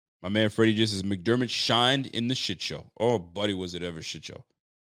 My man Freddie just says McDermott shined in the shit show. Oh, buddy, was it ever a shit show?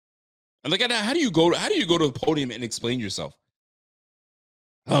 And like, how do you go to the podium and explain yourself?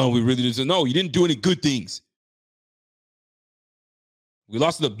 Oh, we really didn't. No, you didn't do any good things. We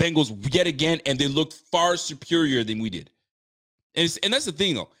lost to the Bengals yet again, and they looked far superior than we did. And that's the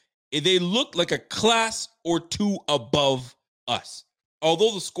thing, though. They looked like a class or two above us.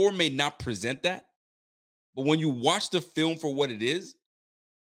 Although the score may not present that, but when you watch the film for what it is,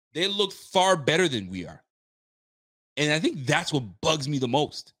 they look far better than we are. And I think that's what bugs me the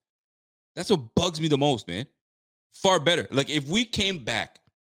most. That's what bugs me the most, man. Far better. Like, if we came back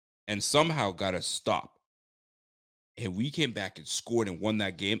and somehow got a stop, and we came back and scored and won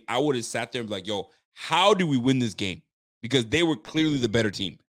that game, I would have sat there and be like, yo, how do we win this game? Because they were clearly the better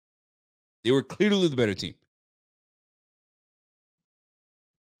team. They were clearly the better team.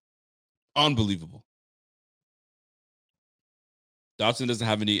 Unbelievable. Dotson doesn't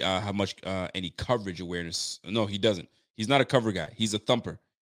have any coverage awareness. No, he doesn't. He's not a cover guy. He's a thumper.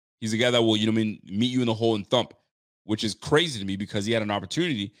 He's a guy that will, meet you in the hole and thump, which is crazy to me because he had an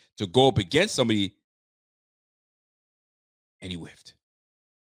opportunity to go up against somebody and he whiffed.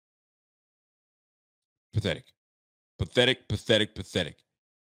 Pathetic. Pathetic, pathetic, pathetic.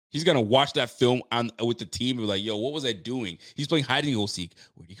 He's going to watch that film with the team and be like, yo, what was I doing? He's playing hide and go seek.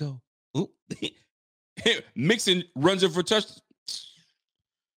 Where'd he go? Mixon runs it for touch.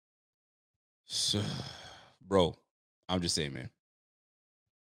 Bro, I'm just saying, man.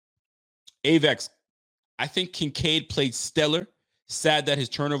 Avex, I think Kincaid played stellar. Sad that his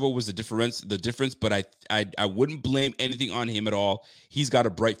turnover was the difference, but I wouldn't blame anything on him at all. He's got a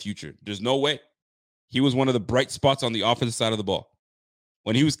bright future. There's no way. He was one of the bright spots on the offensive side of the ball.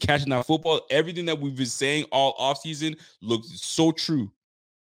 When he was catching that football, everything that we've been saying all offseason looked so true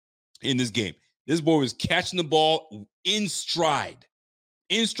in this game. This boy was catching the ball in stride.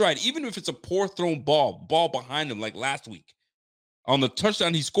 In stride, even if it's a poor thrown ball behind him like last week. On the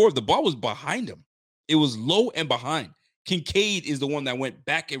touchdown he scored, the ball was behind him. It was low and behind. Kincaid is the one that went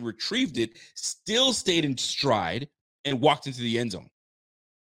back and retrieved it, still stayed in stride, and walked into the end zone.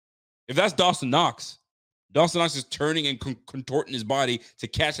 If that's Dawson Knox is turning and contorting his body to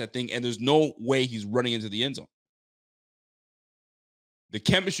catch that thing, and there's no way he's running into the end zone. The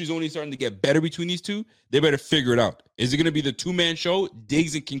chemistry is only starting to get better between these two. They better figure it out. Is it going to be the two-man show,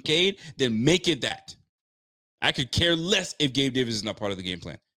 Diggs and Kincaid? Then make it that. I could care less if Gabe Davis is not part of the game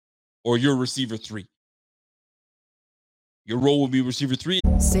plan. Or your receiver 3. Your role will be receiver 3.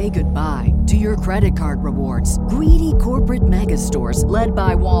 Say goodbye to your credit card rewards. Greedy corporate mega stores, led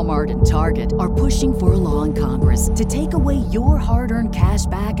by Walmart and Target, are pushing for a law in Congress to take away your hard-earned cash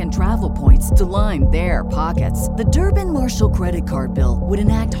back and travel points to line their pockets. The Durbin-Marshall credit card bill would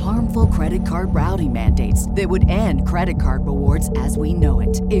enact harmful credit card routing mandates that would end credit card rewards as we know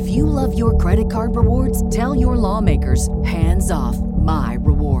it. If you love your credit card rewards, tell your lawmakers, hands off my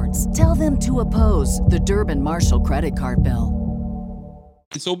rewards. Tell them to oppose the Durbin-Marshall credit card bill.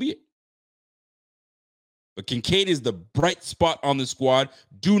 So be it. But Kincaid is the bright spot on the squad.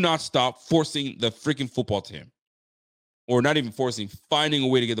 Do not stop forcing the freaking football to him. Or not even forcing, finding a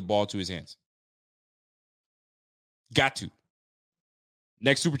way to get the ball to his hands. Got to.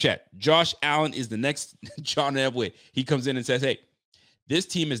 Next super chat. Josh Allen is the next John Elway. He comes in and says, hey, this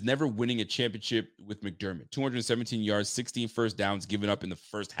team is never winning a championship with McDermott. 217 yards, 16 first downs given up in the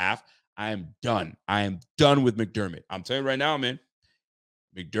first half. I am done. I am done with McDermott. I'm telling you right now, man.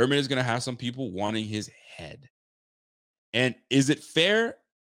 McDermott is going to have some people wanting his head. And is it fair?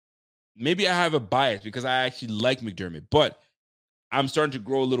 Maybe I have a bias because I actually like McDermott, but I'm starting to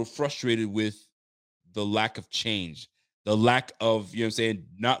grow a little frustrated with the lack of change, the lack of,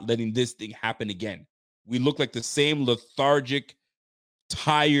 not letting this thing happen again. We look like the same lethargic,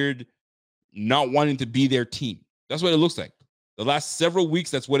 tired, not wanting to be their team. That's what it looks like. The last several weeks,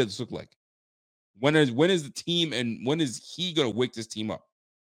 that's what it's looked like. When is the team and when is he going to wake this team up?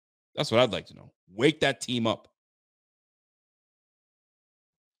 That's what I'd like to know. Wake that team up.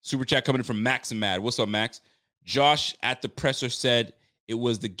 Super chat coming in from Max and Mad. What's up, Max? Josh at the presser said it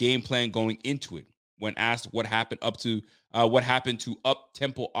was the game plan going into it. When asked what happened to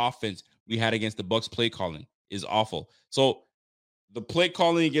up-tempo offense we had against the Bucs, play calling is awful. So the play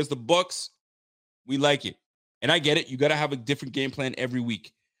calling against the Bucs, we like it. And I get it. You got to have a different game plan every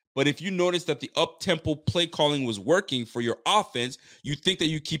week. But if you notice that the up-tempo play calling was working for your offense, you think that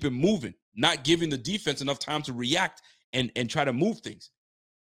you keep it moving, not giving the defense enough time to react and try to move things.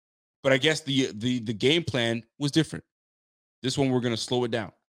 But I guess the game plan was different. This one, we're going to slow it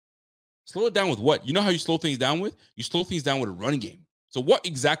down. Slow it down with what? You know how you slow things down with? You slow things down with a running game. So what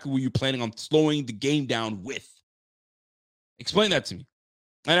exactly were you planning on slowing the game down with? Explain that to me.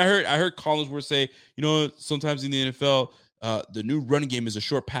 And I heard Collinsworth say, sometimes in the NFL, the new running game is a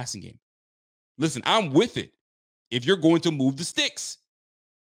short passing game. Listen, I'm with it. If you're going to move the sticks.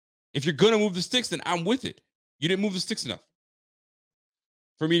 If you're going to move the sticks, then I'm with it. You didn't move the sticks enough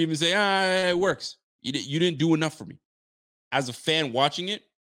for me to even say, it works. You didn't do enough for me. As a fan watching it,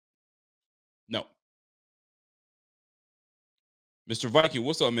 no. Mr. Viking,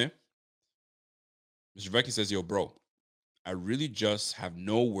 what's up, man? Mr. Viking says, yo, bro, I really just have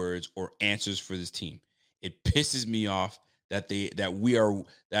no words or answers for this team. It pisses me off it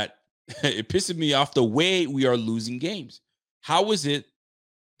pisses me off the way we are losing games. How is it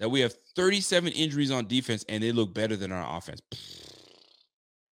that we have 37 injuries on defense and they look better than our offense?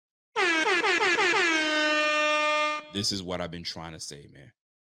 This is what I've been trying to say, man.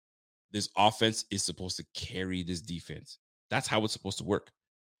 This offense is supposed to carry this defense. That's how it's supposed to work.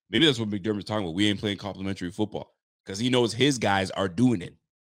 Maybe that's what McDermott's talking about. We ain't playing complimentary football because he knows his guys are doing it.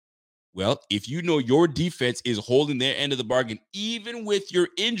 Well, if you know your defense is holding their end of the bargain, even with your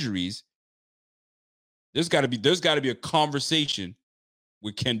injuries, there's got to be a conversation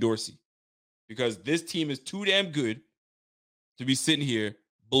with Ken Dorsey because this team is too damn good to be sitting here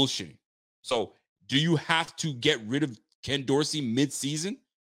bullshitting. So do you have to get rid of Ken Dorsey mid-season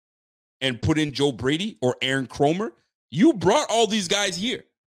and put in Joe Brady or Aaron Kromer? You brought all these guys here.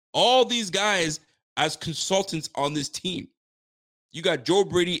 All these guys as consultants on this team. You got Joe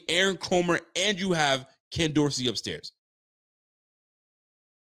Brady, Aaron Kromer, and you have Ken Dorsey upstairs.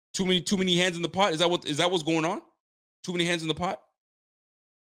 Too many hands in the pot? Is that what's going on? Too many hands in the pot?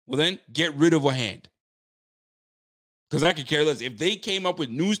 Well, then get rid of a hand. Because I could care less. If they came up with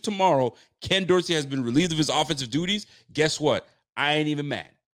news tomorrow, Ken Dorsey has been relieved of his offensive duties, guess what? I ain't even mad.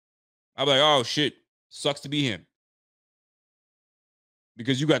 I'm like, oh, shit, sucks to be him.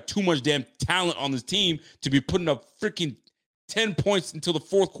 Because you got too much damn talent on this team to be putting up freaking 10 points until the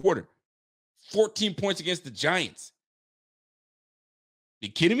fourth quarter. 14 points against the Giants.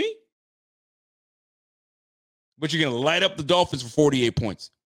 You kidding me? But you're going to light up the Dolphins for 48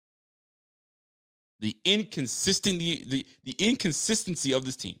 points. The inconsistency of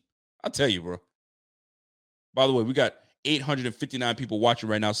this team. I'll tell you, bro. By the way, we got 859 people watching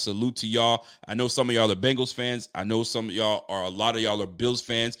right now. Salute to y'all. I know some of y'all are Bengals fans. I know a lot of y'all are Bills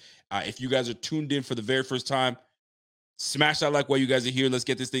fans. If you guys are tuned in for the very first time, smash that like while you guys are here. Let's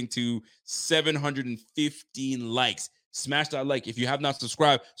get this thing to 715 likes. Smash that like. If you have not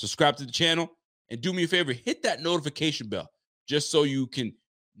subscribed, subscribe to the channel. And do me a favor, hit that notification bell just so you can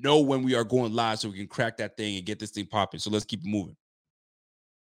know when we are going live so we can crack that thing and get this thing popping. So let's keep it moving.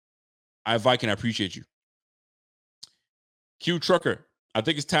 Viking, I appreciate you. Q Trucker, I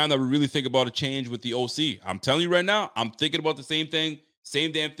think it's time that we really think about a change with the OC. I'm telling you right now, I'm thinking about the same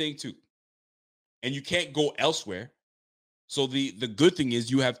damn thing too. And you can't go elsewhere. So the good thing is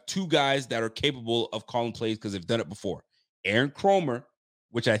you have two guys that are capable of calling plays because they've done it before. Aaron Kromer,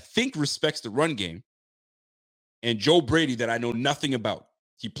 which I think respects the run game, and Joe Brady that I know nothing about.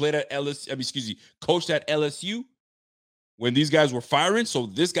 He played at coached at LSU when these guys were firing. So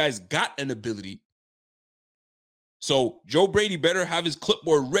this guy's got an ability. So Joe Brady better have his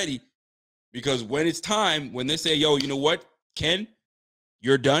clipboard ready because when it's time, when they say, yo, you know what, Ken,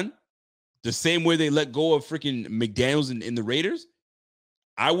 you're done. The same way they let go of freaking McDaniels in the Raiders,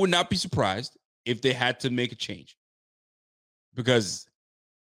 I would not be surprised if they had to make a change because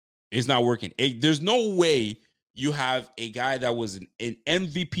it's not working. There's no way you have a guy that was in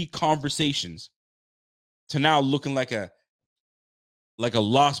MVP conversations to now looking like a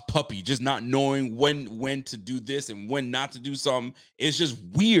lost puppy, just not knowing when to do this and when not to do something. It's just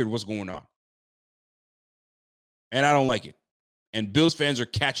weird what's going on. And I don't like it. And Bills fans are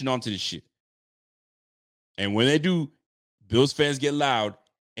catching on to this shit. And when they do, Bills fans get loud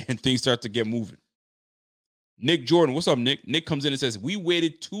and things start to get moving. Nick Jordan, what's up, Nick? Nick comes in and says, we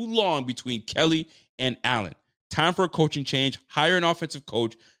waited too long between Kelly and Allen. Time for a coaching change. Hire an offensive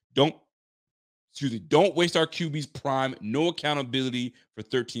coach. Don't waste our QB's prime. No accountability for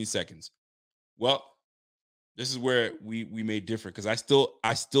 13 seconds. Well, this is where we may differ because I still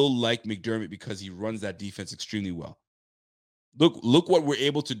like McDermott because he runs that defense extremely well. Look what we're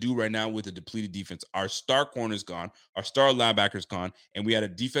able to do right now with a depleted defense. Our star corner's gone, our star linebacker's gone, and we had a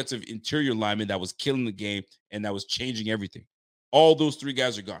defensive interior lineman that was killing the game and that was changing everything. All those three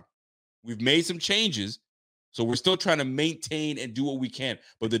guys are gone. We've made some changes, so we're still trying to maintain and do what we can.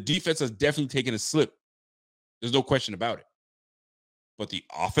 But the defense has definitely taken a slip. There's no question about it. But the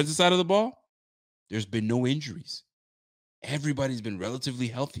offensive side of the ball, there's been no injuries. Everybody's been relatively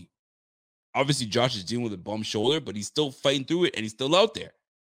healthy. Obviously, Josh is dealing with a bum shoulder, but he's still fighting through it, and he's still out there.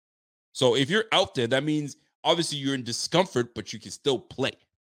 So if you're out there, that means obviously you're in discomfort, but you can still play.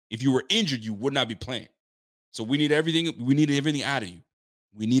 If you were injured, you would not be playing. So we need everything. We need everything out of you.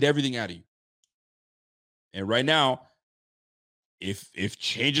 We need everything out of you. And right now, if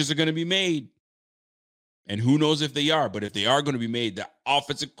changes are going to be made, and who knows if they are, but if they are going to be made, the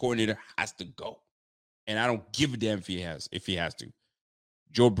offensive coordinator has to go. And I don't give a damn if he has to.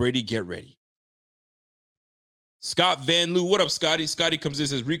 Joe Brady, get ready. Scott Van Loo, what up, Scotty? Scotty comes in and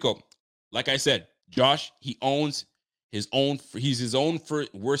says, Rico, like I said, Josh, he's his own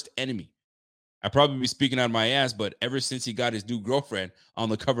worst enemy. I probably be speaking out of my ass, but ever since he got his new girlfriend on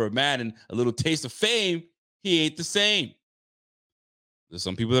the cover of Madden, a little taste of fame, he ain't the same. There's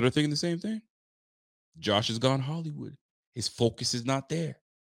some people that are thinking the same thing. Josh has gone Hollywood. His focus is not there.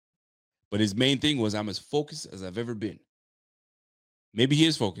 But his main thing was, I'm as focused as I've ever been. Maybe he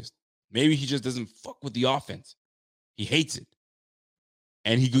is focused. Maybe he just doesn't fuck with the offense. He hates it.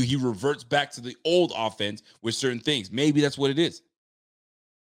 And he reverts back to the old offense with certain things. Maybe that's what it is.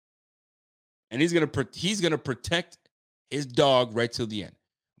 And he's gonna protect his dog right till the end.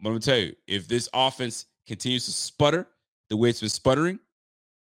 I'm gonna tell you, if this offense continues to sputter the way it's been sputtering,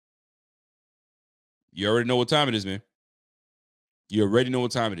 you already know what time it is, man. You already know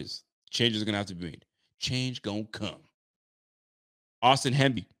what time it is. Changes are gonna have to be made. Change gonna come. Austin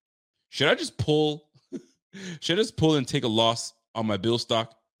Hemby, should I just pull and take a loss on my Bill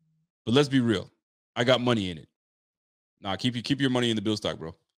stock? But let's be real. I got money in it. Nah, keep your money in the Bill stock,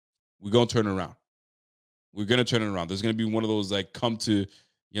 bro. We're going to turn it around. We're going to turn it around. There's going to be one of those, like, come to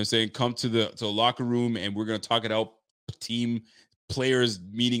the locker room and we're going to talk it out, team players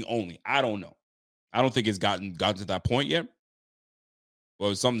meeting only. I don't know. I don't think it's gotten to that point yet.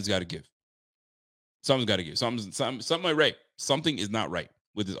 Well, something's got to give. Something's got to give. Something ain't right. Something is not right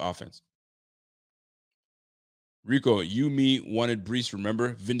with this offense. Rico, me wanted Breece,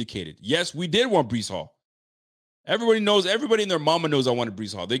 remember? Vindicated. Yes, we did want Breece Hall. Everybody and their mama knows I wanted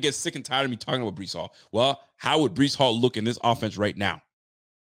Breece Hall. They get sick and tired of me talking about Breece Hall. Well, how would Breece Hall look in this offense right now?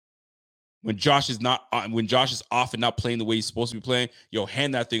 When Josh is off and not playing the way he's supposed to be playing,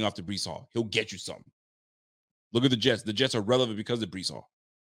 hand that thing off to Breece Hall. He'll get you something. Look at the Jets. The Jets are relevant because of Breece Hall.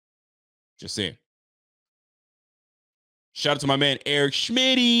 Just saying. Shout out to my man, Eric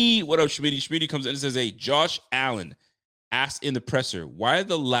Schmitty. What up, Schmitty? Schmitty comes in and says, hey, Josh Allen asked in the presser, why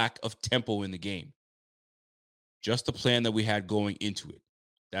the lack of tempo in the game? Just the plan that we had going into it.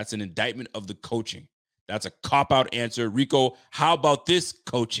 That's an indictment of the coaching. That's a cop-out answer. Rico, how about this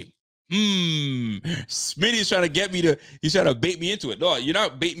coaching? Smitty's trying to he's trying to bait me into it. No, you're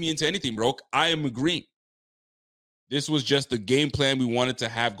not baiting me into anything, bro. I am agreeing. This was just the game plan we wanted to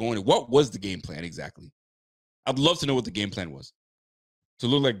have going. What was the game plan exactly? I'd love to know what the game plan was. To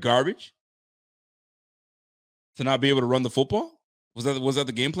look like garbage? To not be able to run the football? Was that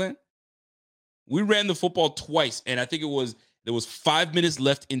the game plan? We ran the football twice, and I think there was 5 minutes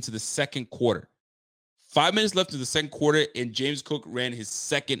left into the second quarter. 5 minutes left in the second quarter, and James Cook ran his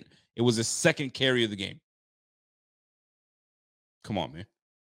second carry of the game. Come on, man.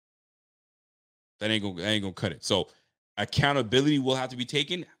 That ain't gonna cut it. So accountability will have to be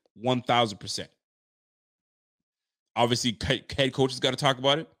taken 1,000%. Obviously, head coach has got to talk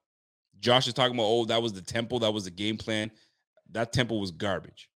about it. Josh is talking about, that was the tempo, that was the game plan. That tempo was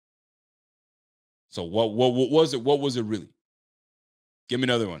garbage. So what was it? What was it really? Give me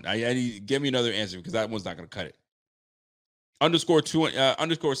another one. Give me another answer because that one's not going to cut it.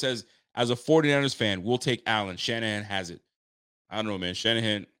 Underscore says, as a 49ers fan, we'll take Allen. Shanahan has it. I don't know, man.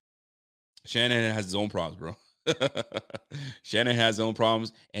 Shanahan has his own problems, bro. Shanahan has his own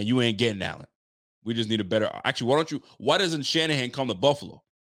problems, and you ain't getting Allen. We just need a better. Actually, why doesn't Shanahan come to Buffalo?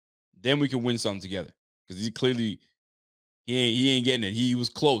 Then we can win something together. Because he ain't getting it. He was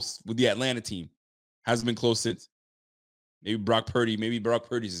close with the Atlanta team. Hasn't been close since. Maybe Brock Purdy's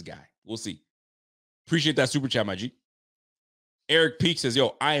his guy. We'll see. Appreciate that super chat, my G. Eric Peak says,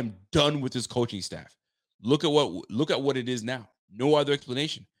 yo, I am done with this coaching staff. Look at what it is now. No other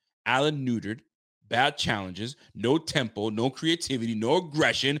explanation. Allen neutered, bad challenges, no tempo, no creativity, no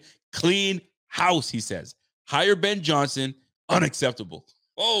aggression, clean house, he says. Hire Ben Johnson, unacceptable.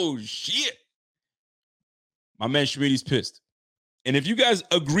 Oh, shit. My man Schmitty's pissed. And if you guys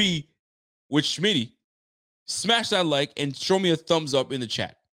agree with Schmitty, smash that like and show me a thumbs up in the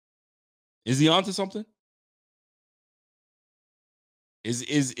chat. Is he onto something?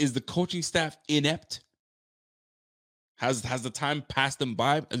 Is the coaching staff inept? Has the time passed them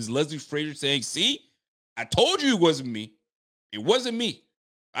by? Is Leslie Frazier saying, see, I told you it wasn't me. It wasn't me.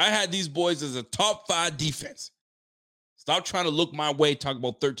 I had these boys as a top 5 defense. Stop trying to look my way, talk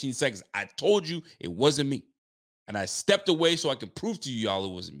about 13 seconds. I told you it wasn't me. And I stepped away so I could prove to you y'all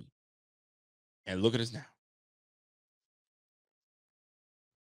it wasn't me. And look at us now.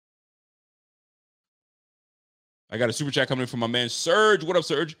 I got a super chat coming in from my man Serge. What up,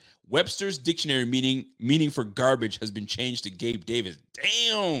 Serge? Webster's dictionary meaning for garbage has been changed to Gabe Davis.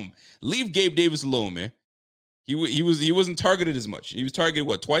 Damn. Leave Gabe Davis alone, man. He wasn't targeted as much. He was targeted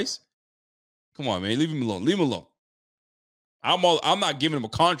what, twice? Come on, man. Leave him alone. Leave him alone. I'm not giving him a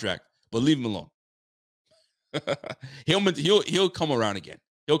contract, but leave him alone. he'll come around again.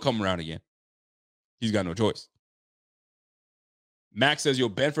 He'll come around again. He's got no choice. Max says, yo,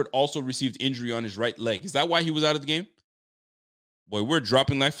 Benford also received injury on his right leg. Is that why he was out of the game? Boy, we're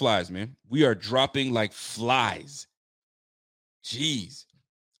dropping like flies, man. We are dropping like flies. Jeez.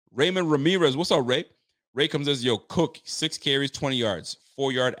 Raymond Ramirez. What's up, Ray? Ray comes as, yo, Cook, 6 carries, 20 yards,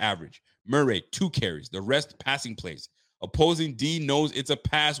 4-yard average. Murray, 2 carries. The rest passing plays. Opposing D knows it's a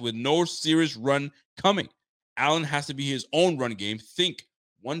pass with no serious run coming. Allen has to be his own run game. Think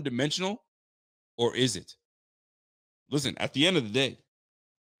one-dimensional, or is it? Listen, at the end of the day,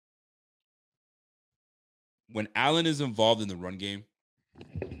 when Allen is involved in the run game,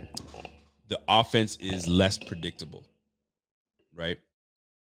 the offense is less predictable, right?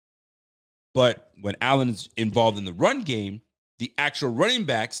 But when Allen is involved in the run game, the actual running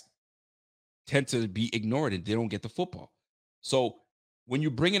backs tend to be ignored and they don't get the football. So when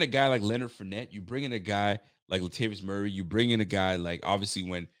you bring in a guy like Leonard Fournette, you bring in a guy like Latavius Murray, you bring in a guy like, obviously,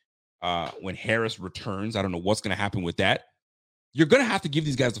 when Harris returns, I don't know what's going to happen with that. You're going to have to give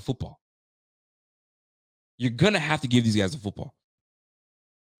these guys the football. You're going to have to give these guys the football.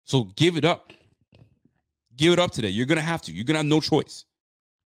 So give it up. Give it up today. You're going to have to. You're going to have no choice.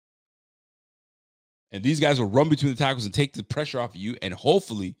 And these guys will run between the tackles and take the pressure off of you and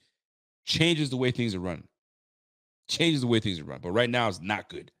hopefully changes the way things are run. Changes the way things are run. But right now, it's not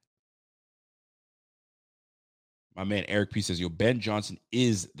good. My man Eric P says, yo, Ben Johnson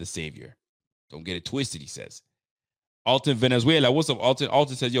is the savior. Don't get it twisted, he says. Alton Venezuela. What's up, Alton?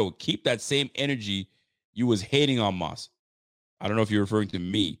 Alton says, yo, keep that same energy you was hating on Moss. I don't know if you're referring to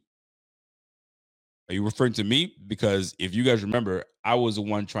me. Are you referring to me? Because if you guys remember, I was the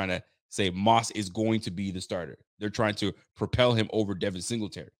one trying to say Moss is going to be the starter. They're trying to propel him over Devin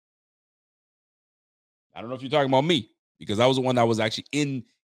Singletary. I don't know if you're talking about me, because I was the one that was actually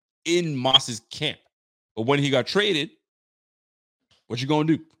in Moss's camp. But when he got traded, what you gonna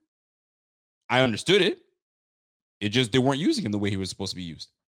do? I understood it. It just, they weren't using him the way he was supposed to be used.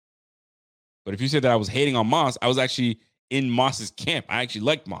 But if you said that I was hating on Moss, I was actually in Moss's camp. I actually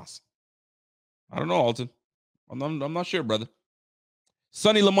liked Moss. I don't know, Alton. I'm not sure, brother.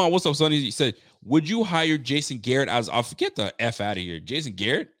 Sonny Lamont, what's up, Sonny? He said, would you hire Jason Garrett as, I'll forget the F out of here. Jason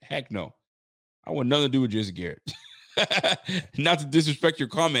Garrett? Heck no. I want nothing to do with Jason Garrett. Not to disrespect your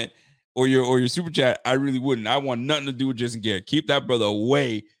comment or your super chat. I really wouldn't. I want nothing to do with Jason Garrett. Keep that brother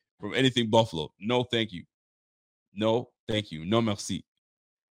away from anything Buffalo. No, thank you. No, thank you. No, merci.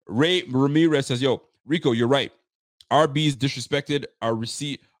 Ray Ramirez says, yo, Rico, you're right. RBs disrespected our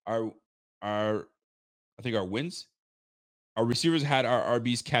I think our wins. Our receivers had our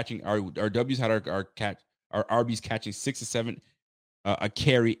RBs catching, our W's had our RBs catching 6 to 7 a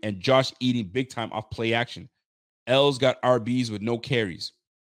carry, and Josh eating big time off play action. L's got RBs with no carries.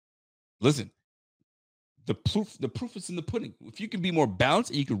 Listen, the proof is in the pudding. If you can be more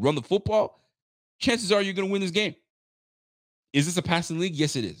balanced and you can run the football, chances are you're going to win this game. Is this a passing league?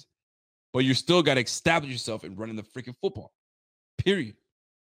 Yes, it is. But you still got to establish yourself in running the freaking football. Period.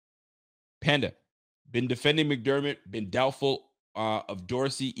 Panda, been defending McDermott, been doubtful of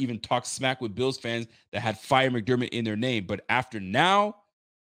Dorsey, even talked smack with Bills fans that had Fire McDermott in their name. But after now,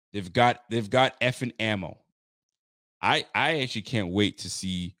 they've got effing ammo. I actually can't wait to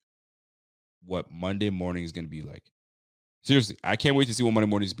see what Monday morning is going to be like. Seriously, I can't wait to see what Monday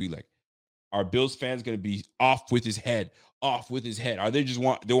morning is going to be like. Are Bills fans going to be off with his head? Off with his head? Are they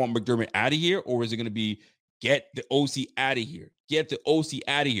want McDermott out of here, or is it going to be get the OC out of here? Get the OC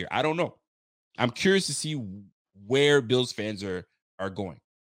out of here. I don't know. I'm curious to see where Bills fans are going.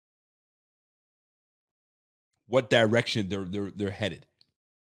 What direction they're headed.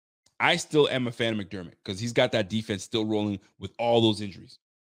 I still am a fan of McDermott because he's got that defense still rolling with all those injuries.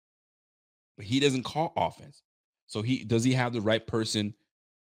 But he doesn't call offense. So does he have the right person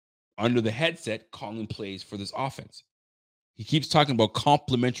under the headset calling plays for this offense? He keeps talking about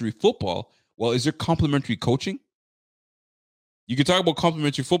complementary football. Well, is there complementary coaching? You can talk about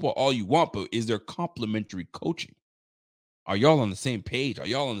complementary football all you want, but is there complementary coaching? Are y'all on the same page? Are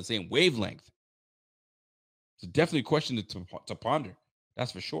y'all on the same wavelength? It's definitely a question to ponder.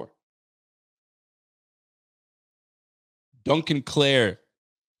 That's for sure. Duncan Clare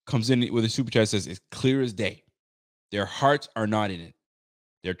comes in with a super chat that says, it's clear as day. Their hearts are not in it.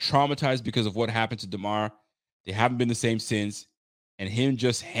 They're traumatized because of what happened to DeMar. They haven't been the same since. And him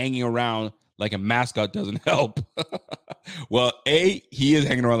just hanging around like a mascot doesn't help. Well, A, he is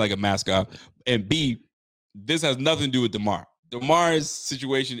hanging around like a mascot. And B, this has nothing to do with DeMar. DeMar's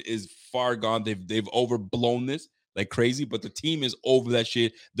situation is far gone. They've overblown this like crazy, but the team is over that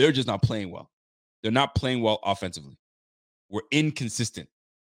shit. They're just not playing well. They're not playing well offensively. We're inconsistent.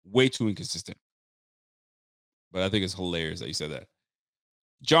 Way too inconsistent. But I think it's hilarious that you said that.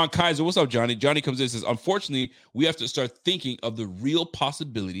 John Kaiser, what's up, Johnny? Johnny comes in and says, unfortunately, we have to start thinking of the real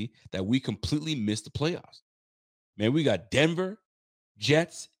possibility that we completely missed the playoffs. Man, we got Denver,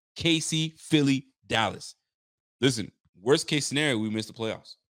 Jets, KC, Philly, Dallas. Listen, worst case scenario, we missed the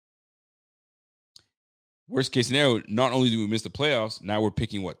playoffs. Worst case scenario, not only do we miss the playoffs, now we're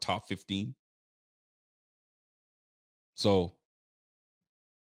picking, top 15? So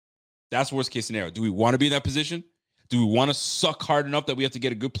that's worst case scenario. Do we want to be in that position? Do we want to suck hard enough that we have to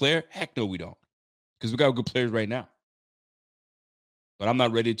get a good player? Heck no, we don't. Because we got good players right now. But I'm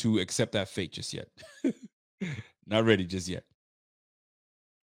not ready to accept that fate just yet. Not ready just yet.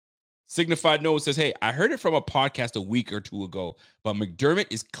 Signified Note says, hey, I heard it from a podcast a week or two ago, but McDermott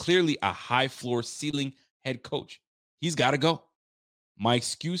is clearly a high floor ceiling head coach. He's got to go. My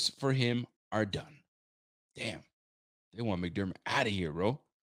excuse for him are done. Damn. They want McDermott out of here, bro.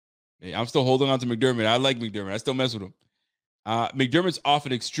 I'm still holding on to McDermott. I like McDermott. I still mess with him. McDermott's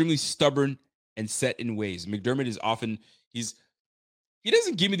often extremely stubborn and set in ways. McDermott is often, he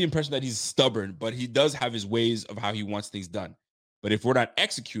doesn't give me the impression that he's stubborn, but he does have his ways of how he wants things done. But if we're not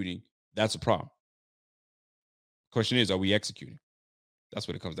executing, that's a problem. Question is, are we executing? That's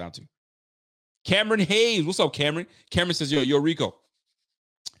what it comes down to. Cameron Hayes. What's up, Cameron? Cameron says, yo, Rico.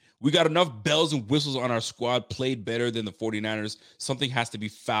 We got enough bells and whistles on our squad, played better than the 49ers. Something has to be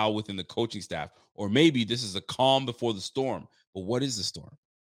foul within the coaching staff. Or maybe this is a calm before the storm. But what is the storm?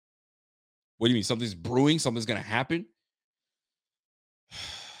 What do you mean? Something's brewing? Something's going to happen?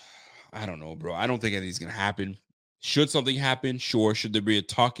 I don't know, bro. I don't think anything's going to happen. Should something happen? Sure. Should there be a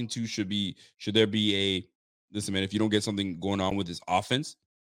talking to? Should there be a, listen, man, if you don't get something going on with this offense,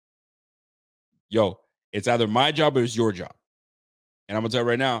 yo, it's either my job or it's your job. And I'm going to tell you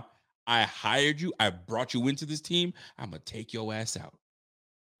right now, I hired you. I brought you into this team. I'm going to take your ass out.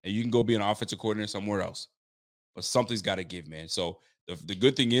 And you can go be an offensive coordinator somewhere else. But something's got to give, man. So the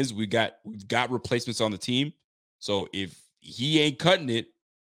good thing is we've got replacements on the team. So if he ain't cutting it,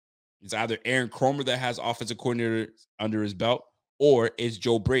 it's either Aaron Cromer that has offensive coordinator under his belt, or it's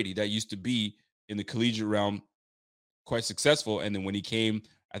Joe Brady that used to be in the collegiate realm quite successful. And then when he came,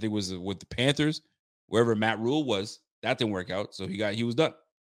 I think it was with the Panthers, wherever Matt Rule was, that didn't work out. So he was done.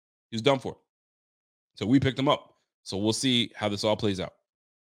 He was done for. So we picked him up. So we'll see how this all plays out.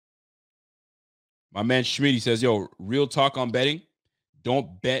 My man Schmidt, he says, yo, real talk on betting.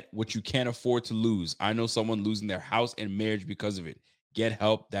 Don't bet what you can't afford to lose. I know someone losing their house and marriage because of it. Get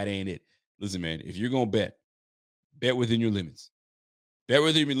help. That ain't it. Listen, man, if you're going to bet within your limits. Bet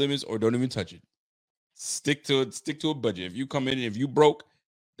within your limits or don't even touch it. Stick to a budget. If you come in and if you broke,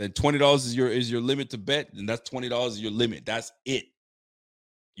 then $20 is your limit to bet, and that's $20 is your limit. That's it.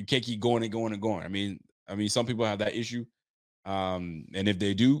 You can't keep going and going and going. I mean, some people have that issue. And if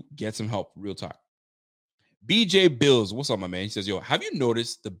they do, get some help. Real talk. BJ Bills, what's up, my man? He says, yo, have you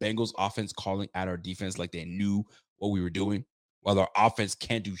noticed the Bengals offense calling at our defense like they knew what we were doing? While our offense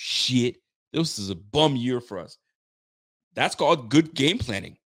can't do shit. This is a bum year for us. That's called good game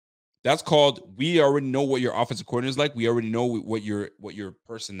planning. That's called, we already know what your offensive coordinator is like. We already know what your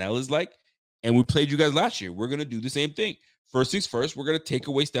personnel is like. And we played you guys last year. We're going to do the same thing. First things first, we're going to take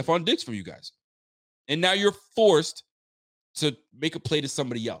away Stephon Diggs from you guys. And now you're forced to make a play to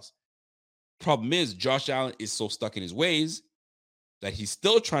somebody else. Problem is, Josh Allen is so stuck in his ways that he's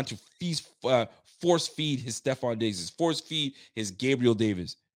still trying to force feed his Stephon Diggs, force feed his Gabriel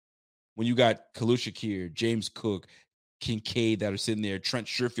Davis. When you got Khalil here, James Cook, Kincaid that are sitting there, Trent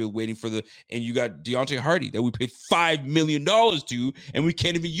Sherfield waiting for and you got Deontay Hardy that we paid $5 million to, and we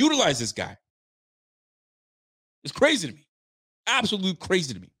can't even utilize this guy. It's crazy to me. Absolute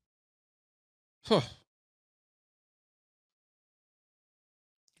crazy to me. Huh.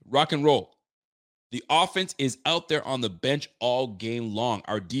 Rock and roll. The offense is out there on the bench all game long.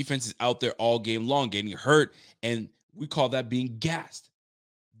 Our defense is out there all game long, getting hurt, and we call that being gassed.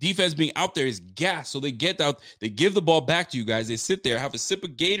 Defense being out there is gassed, so they get out, they give the ball back to you guys. They sit there, have a sip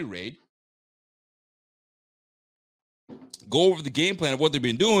of Gatorade, go over the game plan of what they've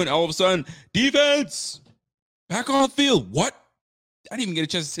been doing. All of a sudden, defense back on the field. What? I didn't even get a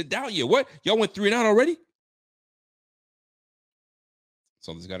chance to sit down yet. What? Y'all went 3 and out already?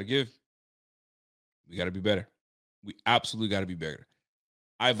 Something's got to give. We got to be better. We absolutely got to be better.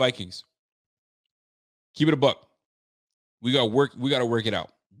 Vikings. Keep it a buck. We got to work it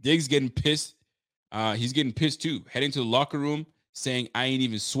out. Diggs getting pissed. He's getting pissed too. Heading to the locker room saying, I ain't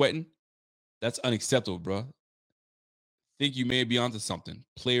even sweating. That's unacceptable, bro. Think you may be onto something.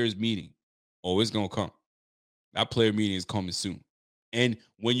 Players meeting. Oh, it's going to come. That player meeting is coming soon. And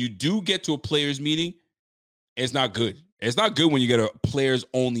when you do get to a players meeting, it's not good. It's not good when you get a players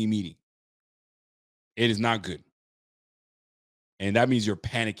only meeting. It is not good. And that means you're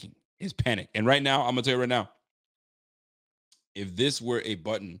panicking. It's panic. And right now, I'm going to tell you right now, if this were a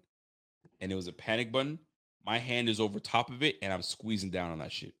button and it was a panic button, my hand is over top of it and I'm squeezing down on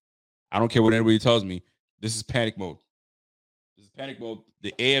that shit. I don't care what anybody tells me. This is panic mode. This is panic mode.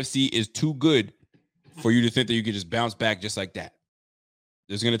 The AFC is too good for you to think that you can just bounce back just like that.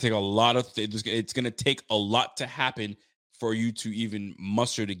 There's going to take a lot of things. It's going to take a lot to happen for you to even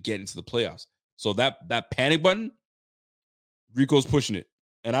muster to get into the playoffs. So that panic button, Rico's pushing it.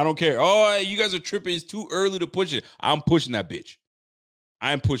 And I don't care. Oh, you guys are tripping. It's too early to push it. I'm pushing that bitch.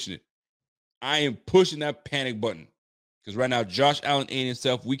 I am pushing it. I am pushing that panic button. Because right now, Josh Allen ain't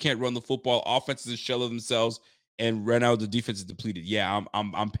himself. We can't run the football. Offense is a shell of themselves. And right now, the defense is depleted. Yeah,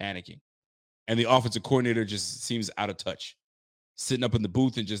 I'm panicking. And the offensive coordinator just seems out of touch. Sitting up in the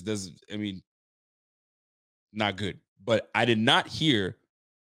booth and just doesn't, not good. But I did not hear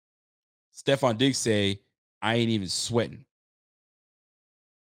Stephon Diggs say, I ain't even sweating.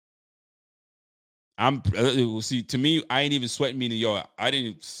 See, to me, I ain't even sweating, meaning,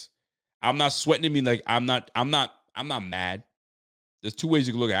 I'm not sweating. I mean, like, I'm not mad. There's 2 ways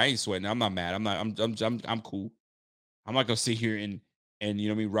you can look at it. I ain't sweating. I'm not mad. I'm cool. I'm not gonna sit here and you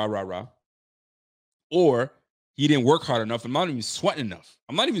know what I mean, rah. Or he didn't work hard enough. I'm not even sweating enough.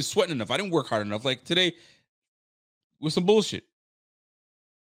 I didn't work hard enough. Like today was some bullshit.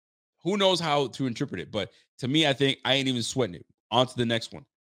 Who knows how to interpret it? But to me, I think I ain't even sweating it. On to the next one.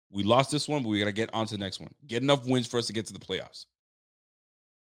 We lost this one, but we got to get on to the next one. Get enough wins for us to get to the playoffs.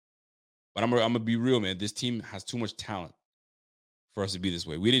 But I'm going to be real, man. This team has too much talent for us to be this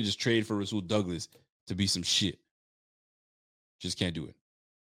way. We didn't just trade for Rasul Douglas to be some shit. Just can't do it.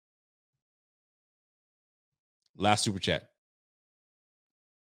 Last super chat.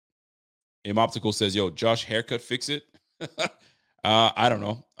 M Optical says, yo, Josh haircut, fix it. I don't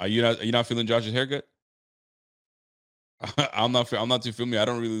know. Are you not feeling Josh's haircut? I'm not too feeling. I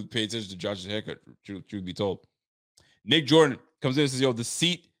don't really pay attention to Josh's haircut, truth be told. Nick Jordan comes in and says, yo, the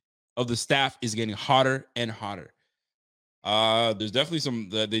seat of the staff is getting hotter and hotter. There's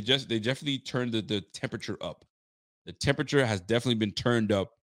definitely they definitely turned the temperature up. The temperature has definitely been turned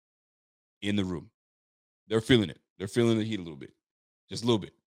up in the room. They're feeling it. They're feeling the heat a little bit. Just a little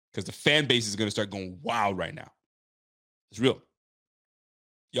bit. Because the fan base is going to start going wild right now. It's real.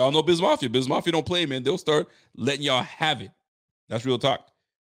 Y'all know Biz Mafia. Biz Mafia don't play, man. They'll start letting y'all have it. That's real talk.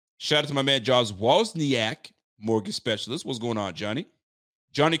 Shout out to my man, Jaws Wozniak, mortgage specialist. What's going on, Johnny?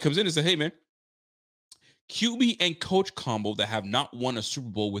 Johnny comes in and says, hey, man, QB and coach combo that have not won a Super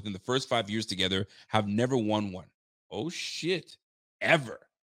Bowl within the first 5 years together have never won one. Oh, shit. Ever.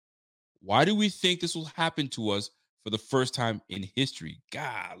 Why do we think this will happen to us for the first time in history?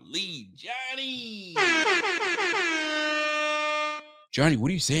 Golly, Johnny. Johnny,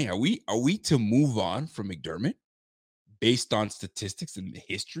 what are you saying? Are we to move on from McDermott based on statistics and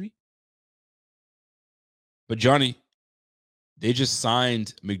history? But Johnny, they just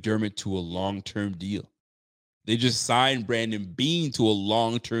signed McDermott to a long-term deal. They just signed Brandon Beane to a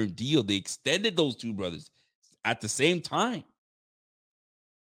long-term deal. They extended those two brothers at the same time.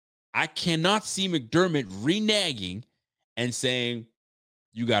 I cannot see McDermott reneging and saying,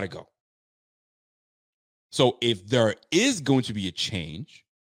 you got to go. So if there is going to be a change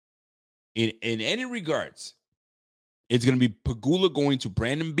in any regards, It's going to be Pagula going to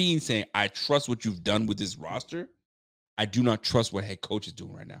Brandon Beane saying, I trust what you've done with this roster. I do not trust what head coach is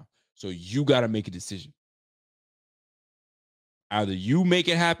doing right now. So you got to make a decision. Either you make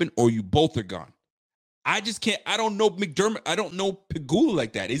it happen or you both are gone. I just can't. I don't know McDermott. I don't know Pagula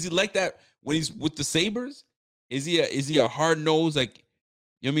like that. Is he like that when he's with the Sabres? Is he a hard nose, like,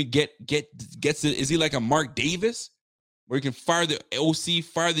 you know what I mean? Gets it. Is he like a Mark Davis where he can fire the OC,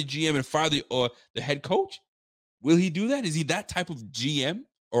 fire the GM, and fire the head coach? Will he do that? Is he that type of GM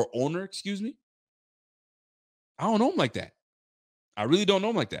or owner? Excuse me. I don't know him like that. I really don't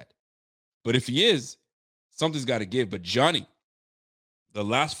know him like that. But if he is, something's got to give. But Johnny, the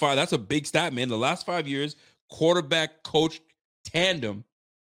last 5, that's a big stat, man. The last 5 years, quarterback coach tandem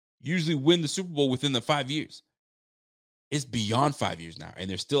usually win the Super Bowl within the 5 years. It's beyond 5 years now, and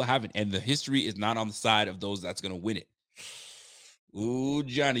they're still having, and the history is not on the side of those that's going to win it. Ooh,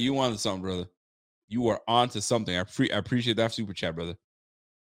 Johnny, you on to something, brother. You are on to something. I appreciate that super chat, brother.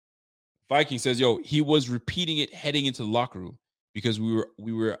 Viking says, yo, he was repeating it heading into the locker room because we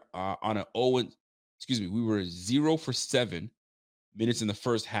were on an 0 for 7 minutes in the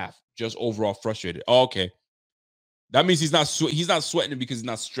first half, just overall frustrated. Oh, okay. That means he's not sweating it because he's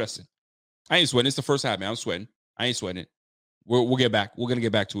not stressing. I ain't sweating. It's the first half, man. I'm sweating. I ain't sweating it. We'll get back. We're going to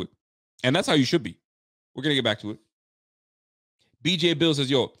get back to it. And that's how you should be. We're going to get back to it. BJ Bill says,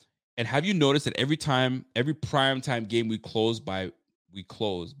 yo, and have you noticed that every prime time game we close by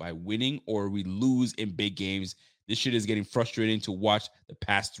winning or we lose in big games, this shit is getting frustrating to watch the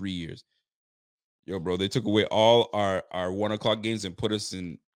past 3 years. Yo, bro, they took away all our 1 o'clock games and put us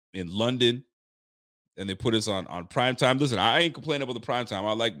in London, and they put us on prime time. Listen, I ain't complaining about the prime time.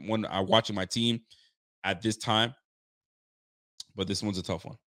 I like when I'm watching my team at this time, but this one's a tough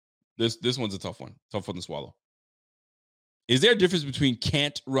one. This one's a tough one to swallow. Is there a difference between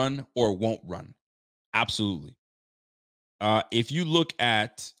can't run or won't run? Absolutely. If you look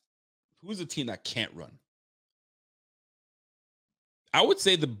at who's a team that can't run, I would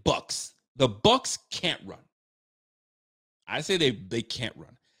say the Bucks. The Bucks can't run. I say they can't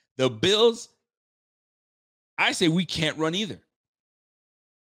run. The Bills, I say we can't run either.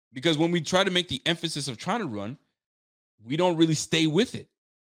 Because when we try to make the emphasis of trying to run, we don't really stay with it.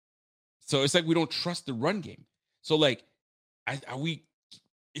 So it's like we don't trust the run game. So like,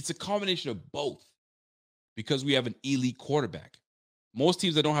 it's a combination of both because we have an elite quarterback. Most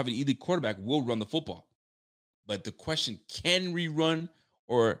teams that don't have an elite quarterback will run the football. But the question, can we run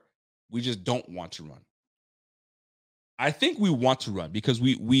or we just don't want to run? I think we want to run because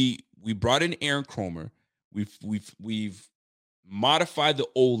we brought in Aaron Cromer. We've modified the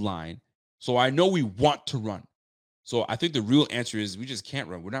O-line. So I know we want to run. So I think the real answer is we just can't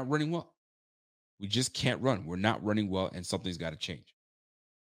run. We're not running well. We just can't run. We're not running well, and something's got to change.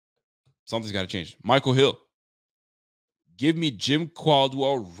 Something's got to change. Michael Hill, give me Jim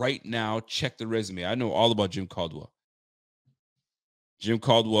Caldwell right now. Check the resume. I know all about Jim Caldwell. Jim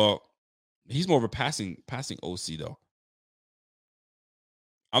Caldwell, he's more of a passing OC, though.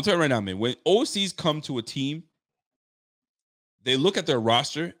 I'm telling you right now, man, when OCs come to a team, they look at their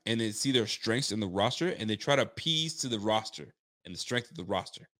roster and they see their strengths in the roster, and they try to appease to the roster and the strength of the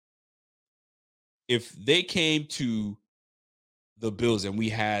roster. If they came to the Bills and we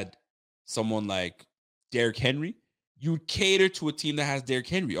had someone like Derrick Henry, you would cater to a team that has Derrick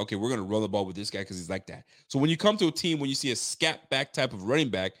Henry. Okay, we're going to run the ball with this guy because he's like that. So when you come to a team, when you see a scat back type of running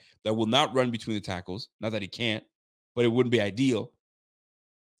back that will not run between the tackles, not that he can't, but it wouldn't be ideal,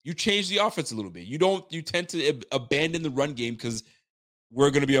 you change the offense a little bit. You tend to abandon the run game because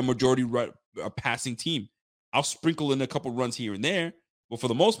we're going to be a majority passing team. I'll sprinkle in a couple runs here and there, but for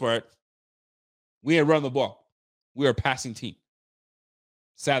the most part, we ain't run the ball. We are a passing team.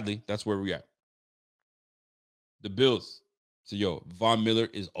 Sadly, that's where we're at. The Bills. So, yo, Von Miller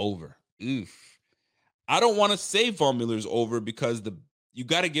is over. Oof. I don't want to say Von Miller is over because you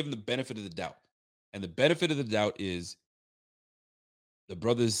got to give him the benefit of the doubt. And the benefit of the doubt is the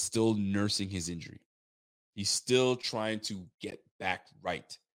brother is still nursing his injury. He's still trying to get back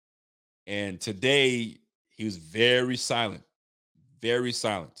right. And today, he was very silent. Very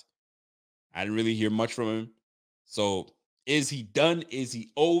silent. I didn't really hear much from him. So is he done? Is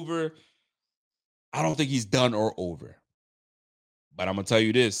he over? I don't think he's done or over. But I'm going to tell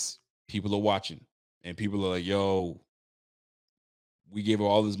you this. People are watching. And people are like, yo, we gave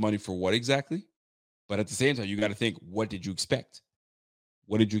all this money for what exactly? But at the same time, you got to think, what did you expect?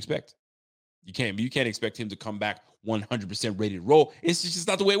 What did you expect? You can't expect him to come back 100% ready to roll. It's just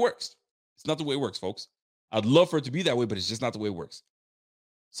not the way it works. It's not the way it works, folks. I'd love for it to be that way, but it's just not the way it works.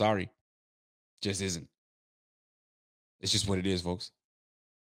 Sorry. Just isn't. It's just what it is, folks.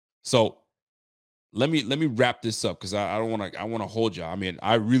 So let me wrap this up because I don't want to hold y'all. I mean,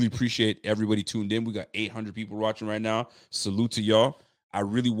 I really appreciate everybody tuned in. We got 800 people watching right now. Salute to y'all. I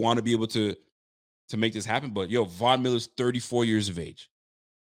really want to be able to make this happen. But yo, Von Miller's 34 years of age.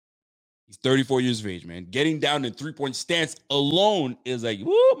 He's 34 years of age, man. Getting down in 3-point stance alone is like,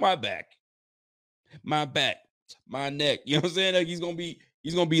 whoo, my back, my neck. You know what I'm saying? Like he's gonna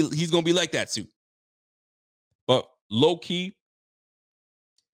be like that soon. But low key,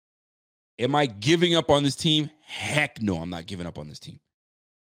 am I giving up on this team? Heck no, I'm not giving up on this team.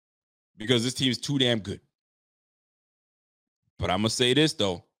 Because this team is too damn good. But I'm going to say this,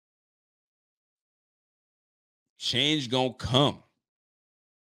 though. Change going to come.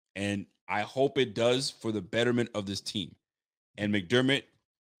 And I hope it does for the betterment of this team. And McDermott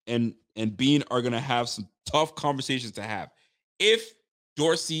and Bean are going to have some tough conversations to have. If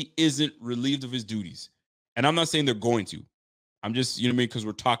Dorsey isn't relieved of his duties, and I'm not saying they're going to. I'm just, you know what I mean, because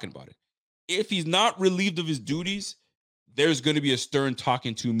we're talking about it. If he's not relieved of his duties, there's going to be a stern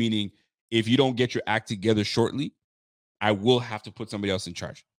talking to, meaning if you don't get your act together shortly, I will have to put somebody else in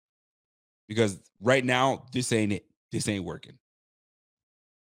charge. Because right now, this ain't it. This ain't working.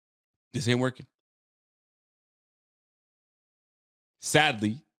 This ain't working.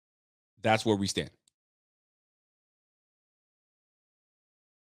 Sadly, that's where we stand.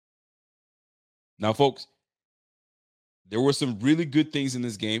 Now, folks, there were some really good things in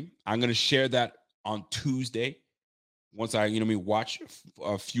this game. I'm going to share that on Tuesday. Once I, watch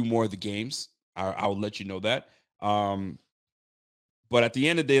a few more of the games, I'll let you know that. But at the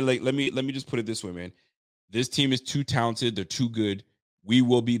end of the day, like, let me just put it this way, man. This team is too talented. They're too good. We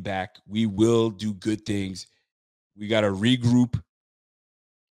will be back. We will do good things. We got to regroup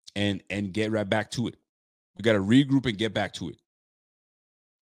and get right back to it. We got to regroup and get back to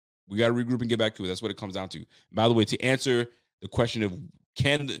it. That's what it comes down to. By the way, to answer the question of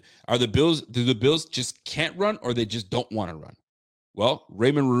do the Bills just can't run or they just don't want to run? Well,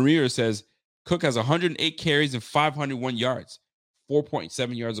 Raymond Ramirez says Cook has 108 carries and 501 yards,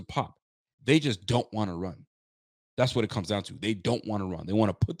 4.7 yards a pop. They just don't want to run. That's what it comes down to. They don't want to run. They want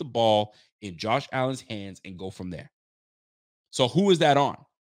to put the ball in Josh Allen's hands and go from there. So who is that on?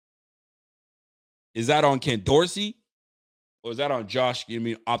 Is that on Ken Dorsey? Or is that on Josh,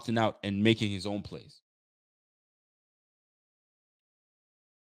 opting out and making his own plays?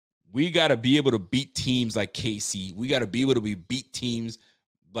 We got to be able to beat teams like KC. We got to be able to beat teams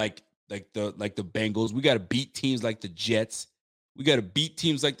like the Bengals. We got to beat teams like the Jets. We got to beat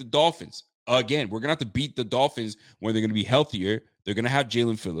teams like the Dolphins. Again, we're going to have to beat the Dolphins when they're going to be healthier. They're going to have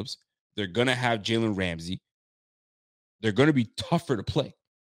Jalen Phillips. They're going to have Jalen Ramsey. They're going to be tougher to play.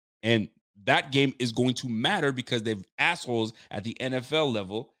 And that game is going to matter because they've assholes at the NFL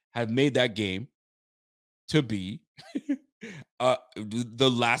level have made that game to be the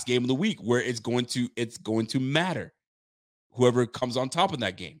last game of the week where it's going to matter. Whoever comes on top of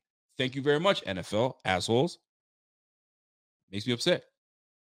that game. Thank you very much, NFL assholes. Makes me upset.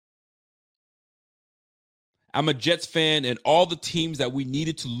 I'm a Jets fan, and all the teams that we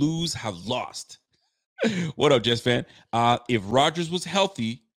needed to lose have lost. What up, Jets fan? If Rodgers was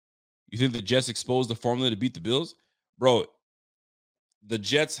healthy, you think the Jets exposed the formula to beat the Bills? Bro, the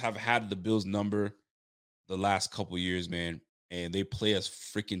Jets have had the Bills number the last couple of years, man, and they play us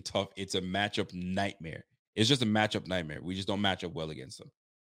freaking tough. It's a matchup nightmare. It's just a matchup nightmare. We just don't match up well against them.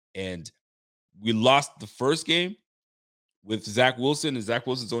 And we lost the first game with Zach Wilson, and Zach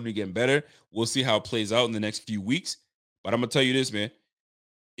Wilson's only getting better. We'll see how it plays out in the next few weeks. But I'm going to tell you this, man.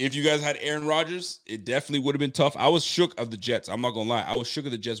 If you guys had Aaron Rodgers, it definitely would have been tough. I was shook of the Jets. I'm not going to lie. I was shook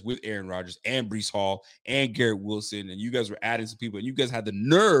of the Jets with Aaron Rodgers and Breece Hall and Garrett Wilson, and you guys were adding some people, and you guys had the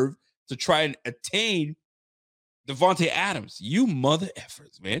nerve to try and attain Devontae Adams. You mother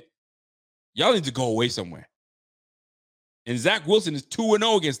effers, man. Y'all need to go away somewhere. And Zach Wilson is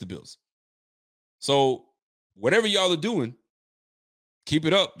 2-0 against the Bills. So whatever y'all are doing, keep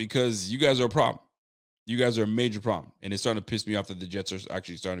it up because you guys are a problem. You guys are a major problem. And it's starting to piss me off that the Jets are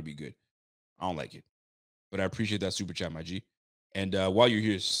actually starting to be good. I don't like it. But I appreciate that super chat, my G. And while you're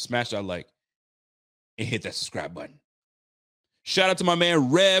here, smash that like and hit that subscribe button. Shout out to my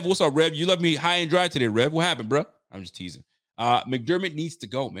man, Rev. What's up, Rev? You left me high and dry today, Rev. What happened, bro? I'm just teasing. McDermott needs to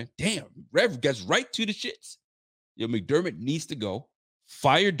go, man. Damn, Rev gets right to the shits. Yo, McDermott needs to go.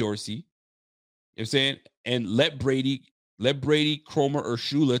 Fire Dorsey. You know what I'm saying? And let Brady, Cromer, or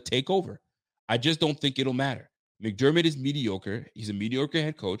Shula take over. I just don't think it'll matter. McDermott is mediocre. He's a mediocre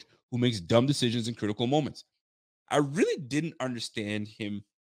head coach who makes dumb decisions in critical moments. I really didn't understand him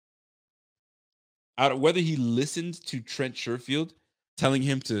out of whether he listened to Trent Sherfield telling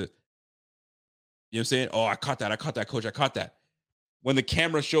him to, you know what I'm saying? Oh, I caught that, coach. I caught that. when the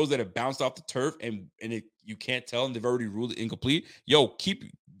camera shows that it bounced off the turf and you can't tell and they've already ruled it incomplete,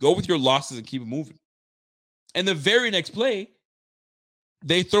 go with your losses and keep it moving. And the very next play,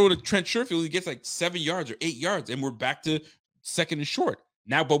 they throw to Trent Sherfield. He gets like 7 yards or 8 yards, and we're back to second and short.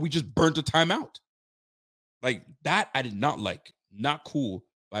 Now, but we just burnt a timeout. Like, that I did not like. Not cool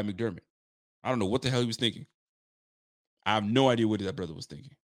by McDermott. I don't know what the hell he was thinking. I have no idea what that brother was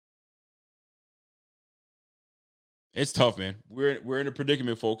thinking. It's tough, man. We're in a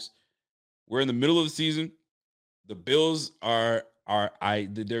predicament, folks. We're in the middle of the season. The Bills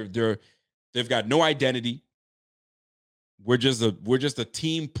they've got no identity. We're just a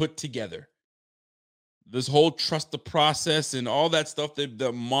team put together. This whole trust the process and all that stuff,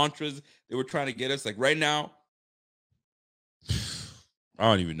 the mantras they were trying to get us, like right now, I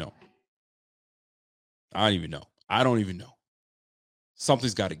don't even know. I don't even know.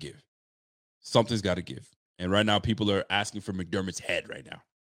 Something's got to give. And right now, people are asking for McDermott's head right now.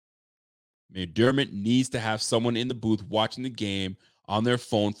 McDermott needs to have someone in the booth watching the game on their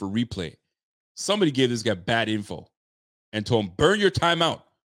phone for replay. Somebody gave this guy bad info and told him, burn your timeout.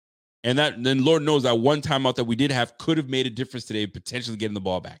 And then Lord knows that one timeout that we did have could have made a difference today, potentially getting the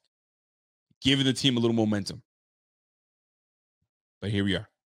ball back, giving the team a little momentum. But here we are,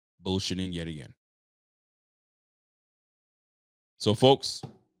 bullshitting yet again. So, folks,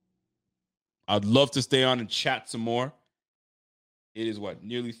 I'd love to stay on and chat some more. It is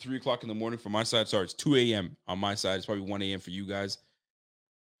nearly 3 o'clock in the morning for my side. Sorry, it's 2 a.m. on my side. It's probably 1 a.m. for you guys.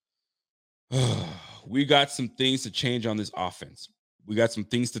 We got some things to change on this offense. We got some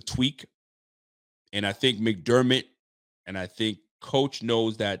things to tweak. And I think McDermott and I think Coach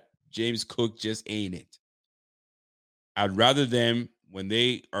knows that James Cook just ain't it. I'd rather them, when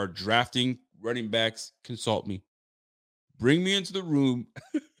they are drafting running backs, consult me. Bring me into the room,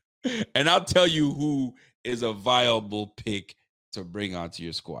 and I'll tell you who is a viable pick to bring onto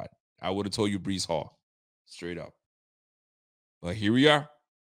your squad. I would have told you Breece Hall, straight up. But here we are.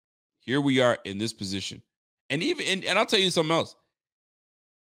 Here we are in this position. And I'll tell you something else.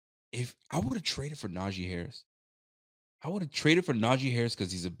 If I would have traded for Najee Harris,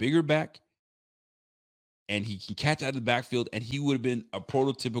 because he's a bigger back and he can catch out of the backfield, and he would have been a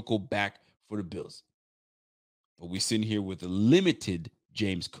prototypical back for the Bills. But we're sitting here with a limited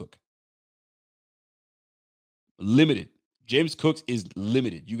James Cook. Limited. James Cook is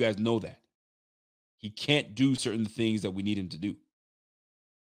limited. You guys know that. He can't do certain things that we need him to do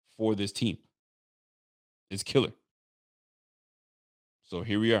for this team. It's killer. So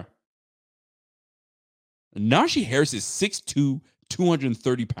here we are. Najee Harris is 6'2",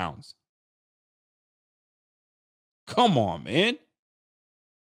 230 pounds. Come on, man.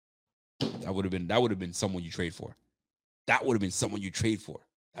 That would have been someone you trade for. That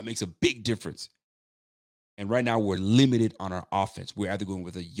makes a big difference. And right now we're limited on our offense. We're either going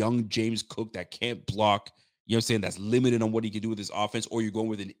with a young James Cook that can't block, you know what I'm saying, that's limited on what he can do with his offense, or you're going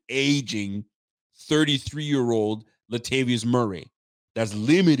with an aging 33-year-old Latavius Murray that's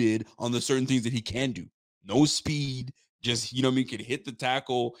limited on the certain things that he can do. No speed, just, you know what I mean, can hit the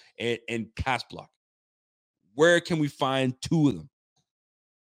tackle and pass block. Where can we find two of them?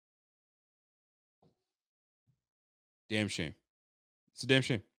 Damn shame. It's a damn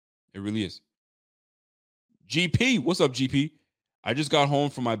shame. It really is. GP, what's up, GP? I just got home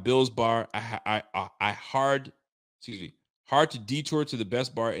from my Bills bar. Hard to detour to the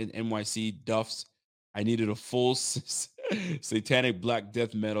best bar in NYC, Duff's. I needed a full satanic black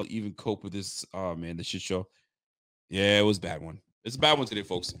death metal, even cope with this. Oh man, the shit show. Yeah, it was a bad one. It's a bad one today,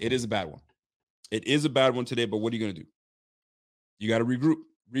 folks. It is a bad one. It is a bad one today, but what are you gonna do? You got to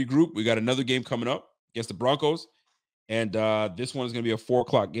regroup. We got another game coming up against the Broncos, and this one is gonna be a 4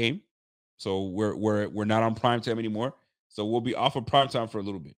 o'clock game. So we're not on primetime anymore. So we'll be off of primetime for a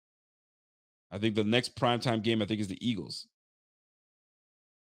little bit. I think the next primetime game, is the Eagles.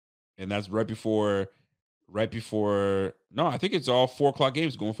 And that's right before, no, I think it's all 4 o'clock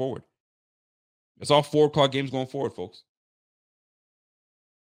games going forward. It's all 4 o'clock games going forward, folks.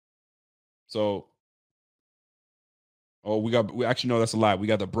 So, that's a lie. We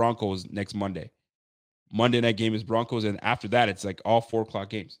got the Broncos next Monday. Monday night game is Broncos. And after that, it's like all 4 o'clock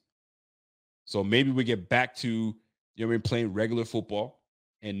games. So maybe we get back to, playing regular football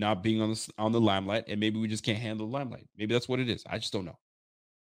and not being on the limelight, and maybe we just can't handle the limelight. Maybe that's what it is. I just don't know.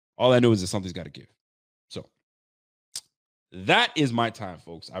 All I know is that something's got to give. So that is my time,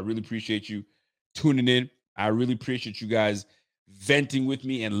 folks. I really appreciate you tuning in. I really appreciate you guys venting with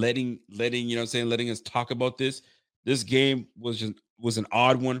me and letting us talk about this. This game was an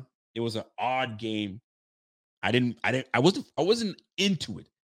odd one. It was an odd game. I wasn't into it.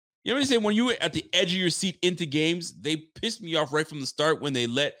 You know what I'm saying? When you were at the edge of your seat into games, they pissed me off right from the start when they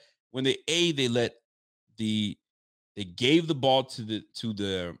gave the ball to the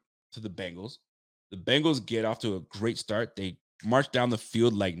Bengals. The Bengals get off to a great start. They march down the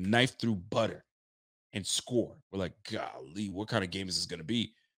field like knife through butter and score. We're like, golly, what kind of game is this going to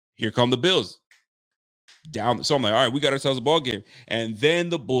be? Here come the Bills. Down. So I'm like, all right, we got ourselves a ball game. And then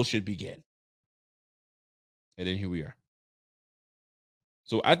the bullshit began. And then here we are.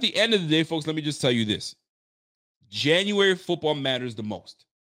 So at the end of the day, folks, let me just tell you this. January football matters the most.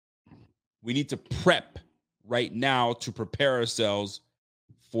 We need to prep right now to prepare ourselves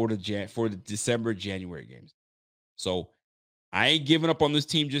for the December, January games. So I ain't giving up on this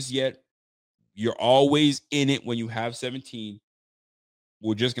team just yet. You're always in it when you have 17.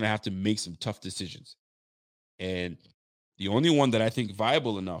 We're just going to have to make some tough decisions. And the only one that I think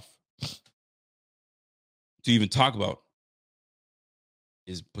viable enough to even talk about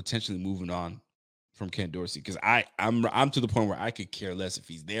is potentially moving on from Ken Dorsey, because I'm to the point where I could care less if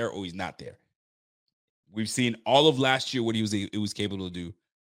he's there or he's not there. We've seen all of last year what he was capable to do.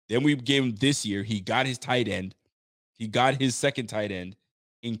 Then we gave him this year. He got his tight end. He got his second tight end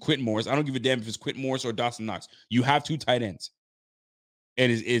in Quentin Morris. I don't give a damn if it's Quentin Morris or Dawson Knox. You have two tight ends.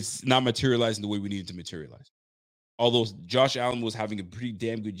 And it's not materializing the way we need it to materialize. Although Josh Allen was having a pretty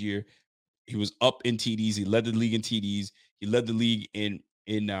damn good year. He was up in TDs. He led the league in TDs. He led the league in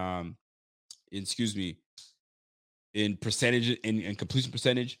percentage, in completion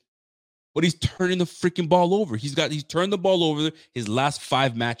percentage. But he's turning the freaking ball over. He's turned the ball over his last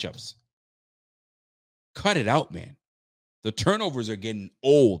 5 matchups. Cut it out, man. The turnovers are getting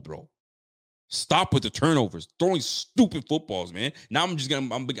old, bro. Stop with the turnovers. Throwing stupid footballs, man. Now I'm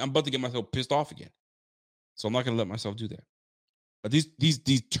about to get myself pissed off again. So I'm not gonna let myself do that. But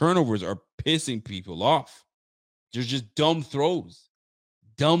these turnovers are pissing people off. They're just dumb throws.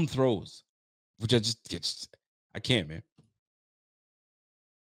 Dumb throws. Which I can't, man.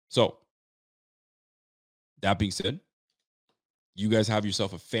 So that being said, you guys have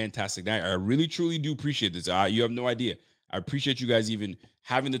yourself a fantastic night. I really, truly do appreciate this. You have no idea. I appreciate you guys even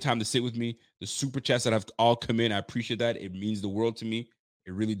having the time to sit with me. The super chats that have all come in, I appreciate that. It means the world to me.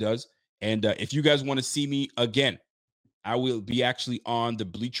 It really does. And if you guys want to see me again, I will be actually on the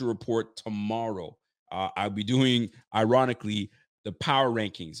Bleacher Report tomorrow. I'll be doing, ironically, the power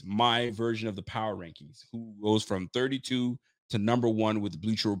rankings, my version of the power rankings, who goes from 32 to number 1 with the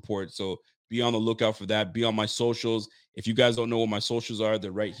Bleacher Report. So be on the lookout for that. Be on my socials. If you guys don't know what my socials are,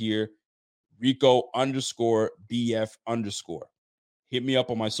 they're right here. Rico_BF_. Hit me up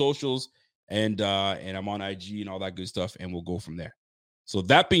on my socials, and I'm on IG and all that good stuff, and we'll go from there. So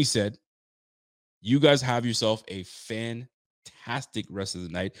that being said, you guys have yourself a fantastic rest of the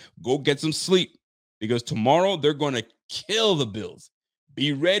night. Go get some sleep, because tomorrow they're going to kill the Bills.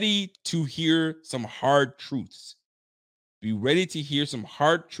 Be ready to hear some hard truths. Be ready to hear some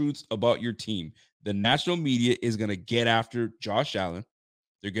hard truths about your team. The national media is going to get after Josh Allen.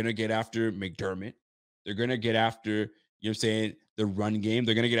 They're going to get after McDermott. They're going to get after, you know what I'm saying, the run game.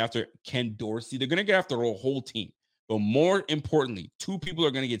 They're going to get after Ken Dorsey. They're going to get after the whole team. But more importantly, 2 people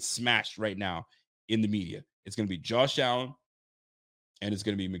are going to get smashed right now in the media. It's going to be Josh Allen, and it's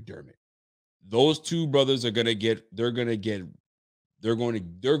going to be McDermott. Those 2 brothers are going to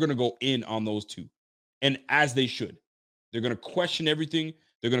go in on those 2. And as they should. They're going to question everything.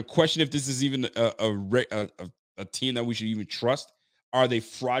 They're going to question if this is even a team that we should even trust. Are they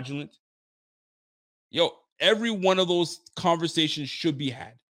fraudulent? Every one of those conversations should be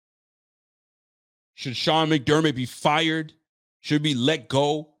had. Should Sean McDermott be fired? Should be let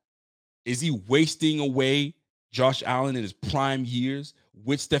go? Is he wasting away Josh Allen in his prime years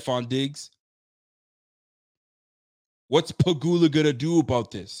with Stephon Diggs? What's Pagula going to do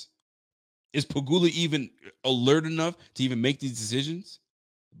about this? Is Pagula even alert enough to even make these decisions?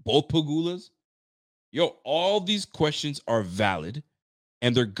 Both Pagulas? All these questions are valid,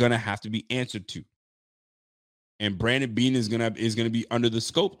 and they're going to have to be answered to. And Brandon Beane is gonna be under the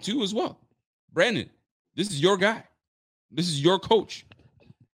scope too as well. Brandon, this is your guy. This is your coach.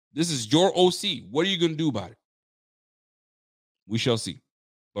 This is your OC. What are you going to do about it? We shall see.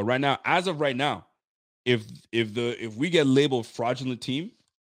 But right now, as of right now, if we get labeled fraudulent team,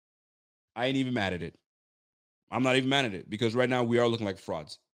 I ain't even mad at it. I'm not even mad at it, because right now we are looking like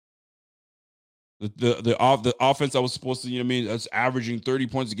frauds. The offense that was supposed to, you know what I mean, that's averaging 30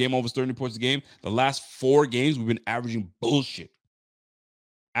 points a game, almost 30 points a game. The last 4 games, we've been averaging bullshit.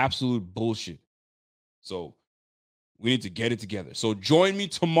 Absolute bullshit. So we need to get it together. So join me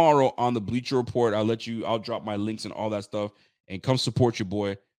tomorrow on the Bleacher Report. I'll drop my links and all that stuff, and come support your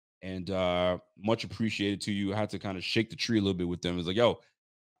boy. And much appreciated to you. I had to kind of shake the tree a little bit with them. It's like,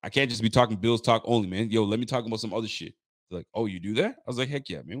 I can't just be talking Bills talk only, man. Yo, let me talk about some other shit. They're like, oh, you do that? I was like, heck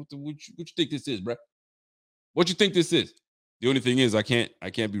yeah, man. What you think this is, bro? What you think this is? The only thing is I can't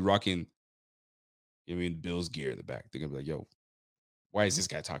be rocking, Bills gear in the back. They're gonna be like, yo, why is this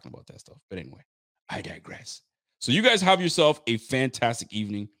guy talking about that stuff? But anyway, I digress. So you guys have yourself a fantastic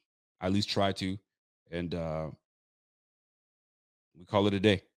evening. I at least try to. And we call it a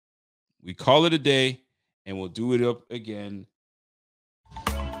day. We call it a day, and we'll do it up again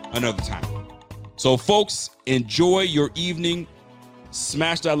another time. So, folks, enjoy your evening.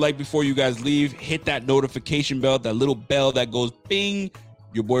 Smash that like before you guys leave. Hit that notification bell, that little bell that goes bing.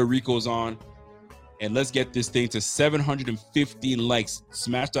 Your boy Rico's on. And let's get this thing to 750 likes.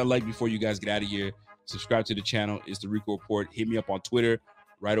 Smash that like before you guys get out of here. Subscribe to the channel. It's the Rico Report. Hit me up on Twitter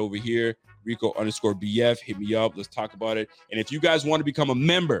right over here. Rico_BF. Hit me up. Let's talk about it. And if you guys want to become a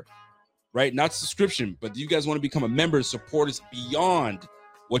member, right? Not subscription, but you guys want to become a member and support us beyond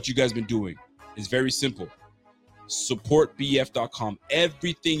what you guys been doing. It's very simple. SupportBF.com.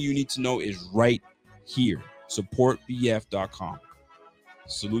 Everything you need to know is right here. SupportBF.com.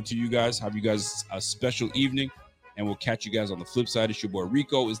 Salute to you guys. Have you guys a special evening, and we'll catch you guys on the flip side. It's your boy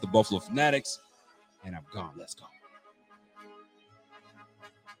Rico. It's the Buffalo Fanatics, and I'm gone. Let's go.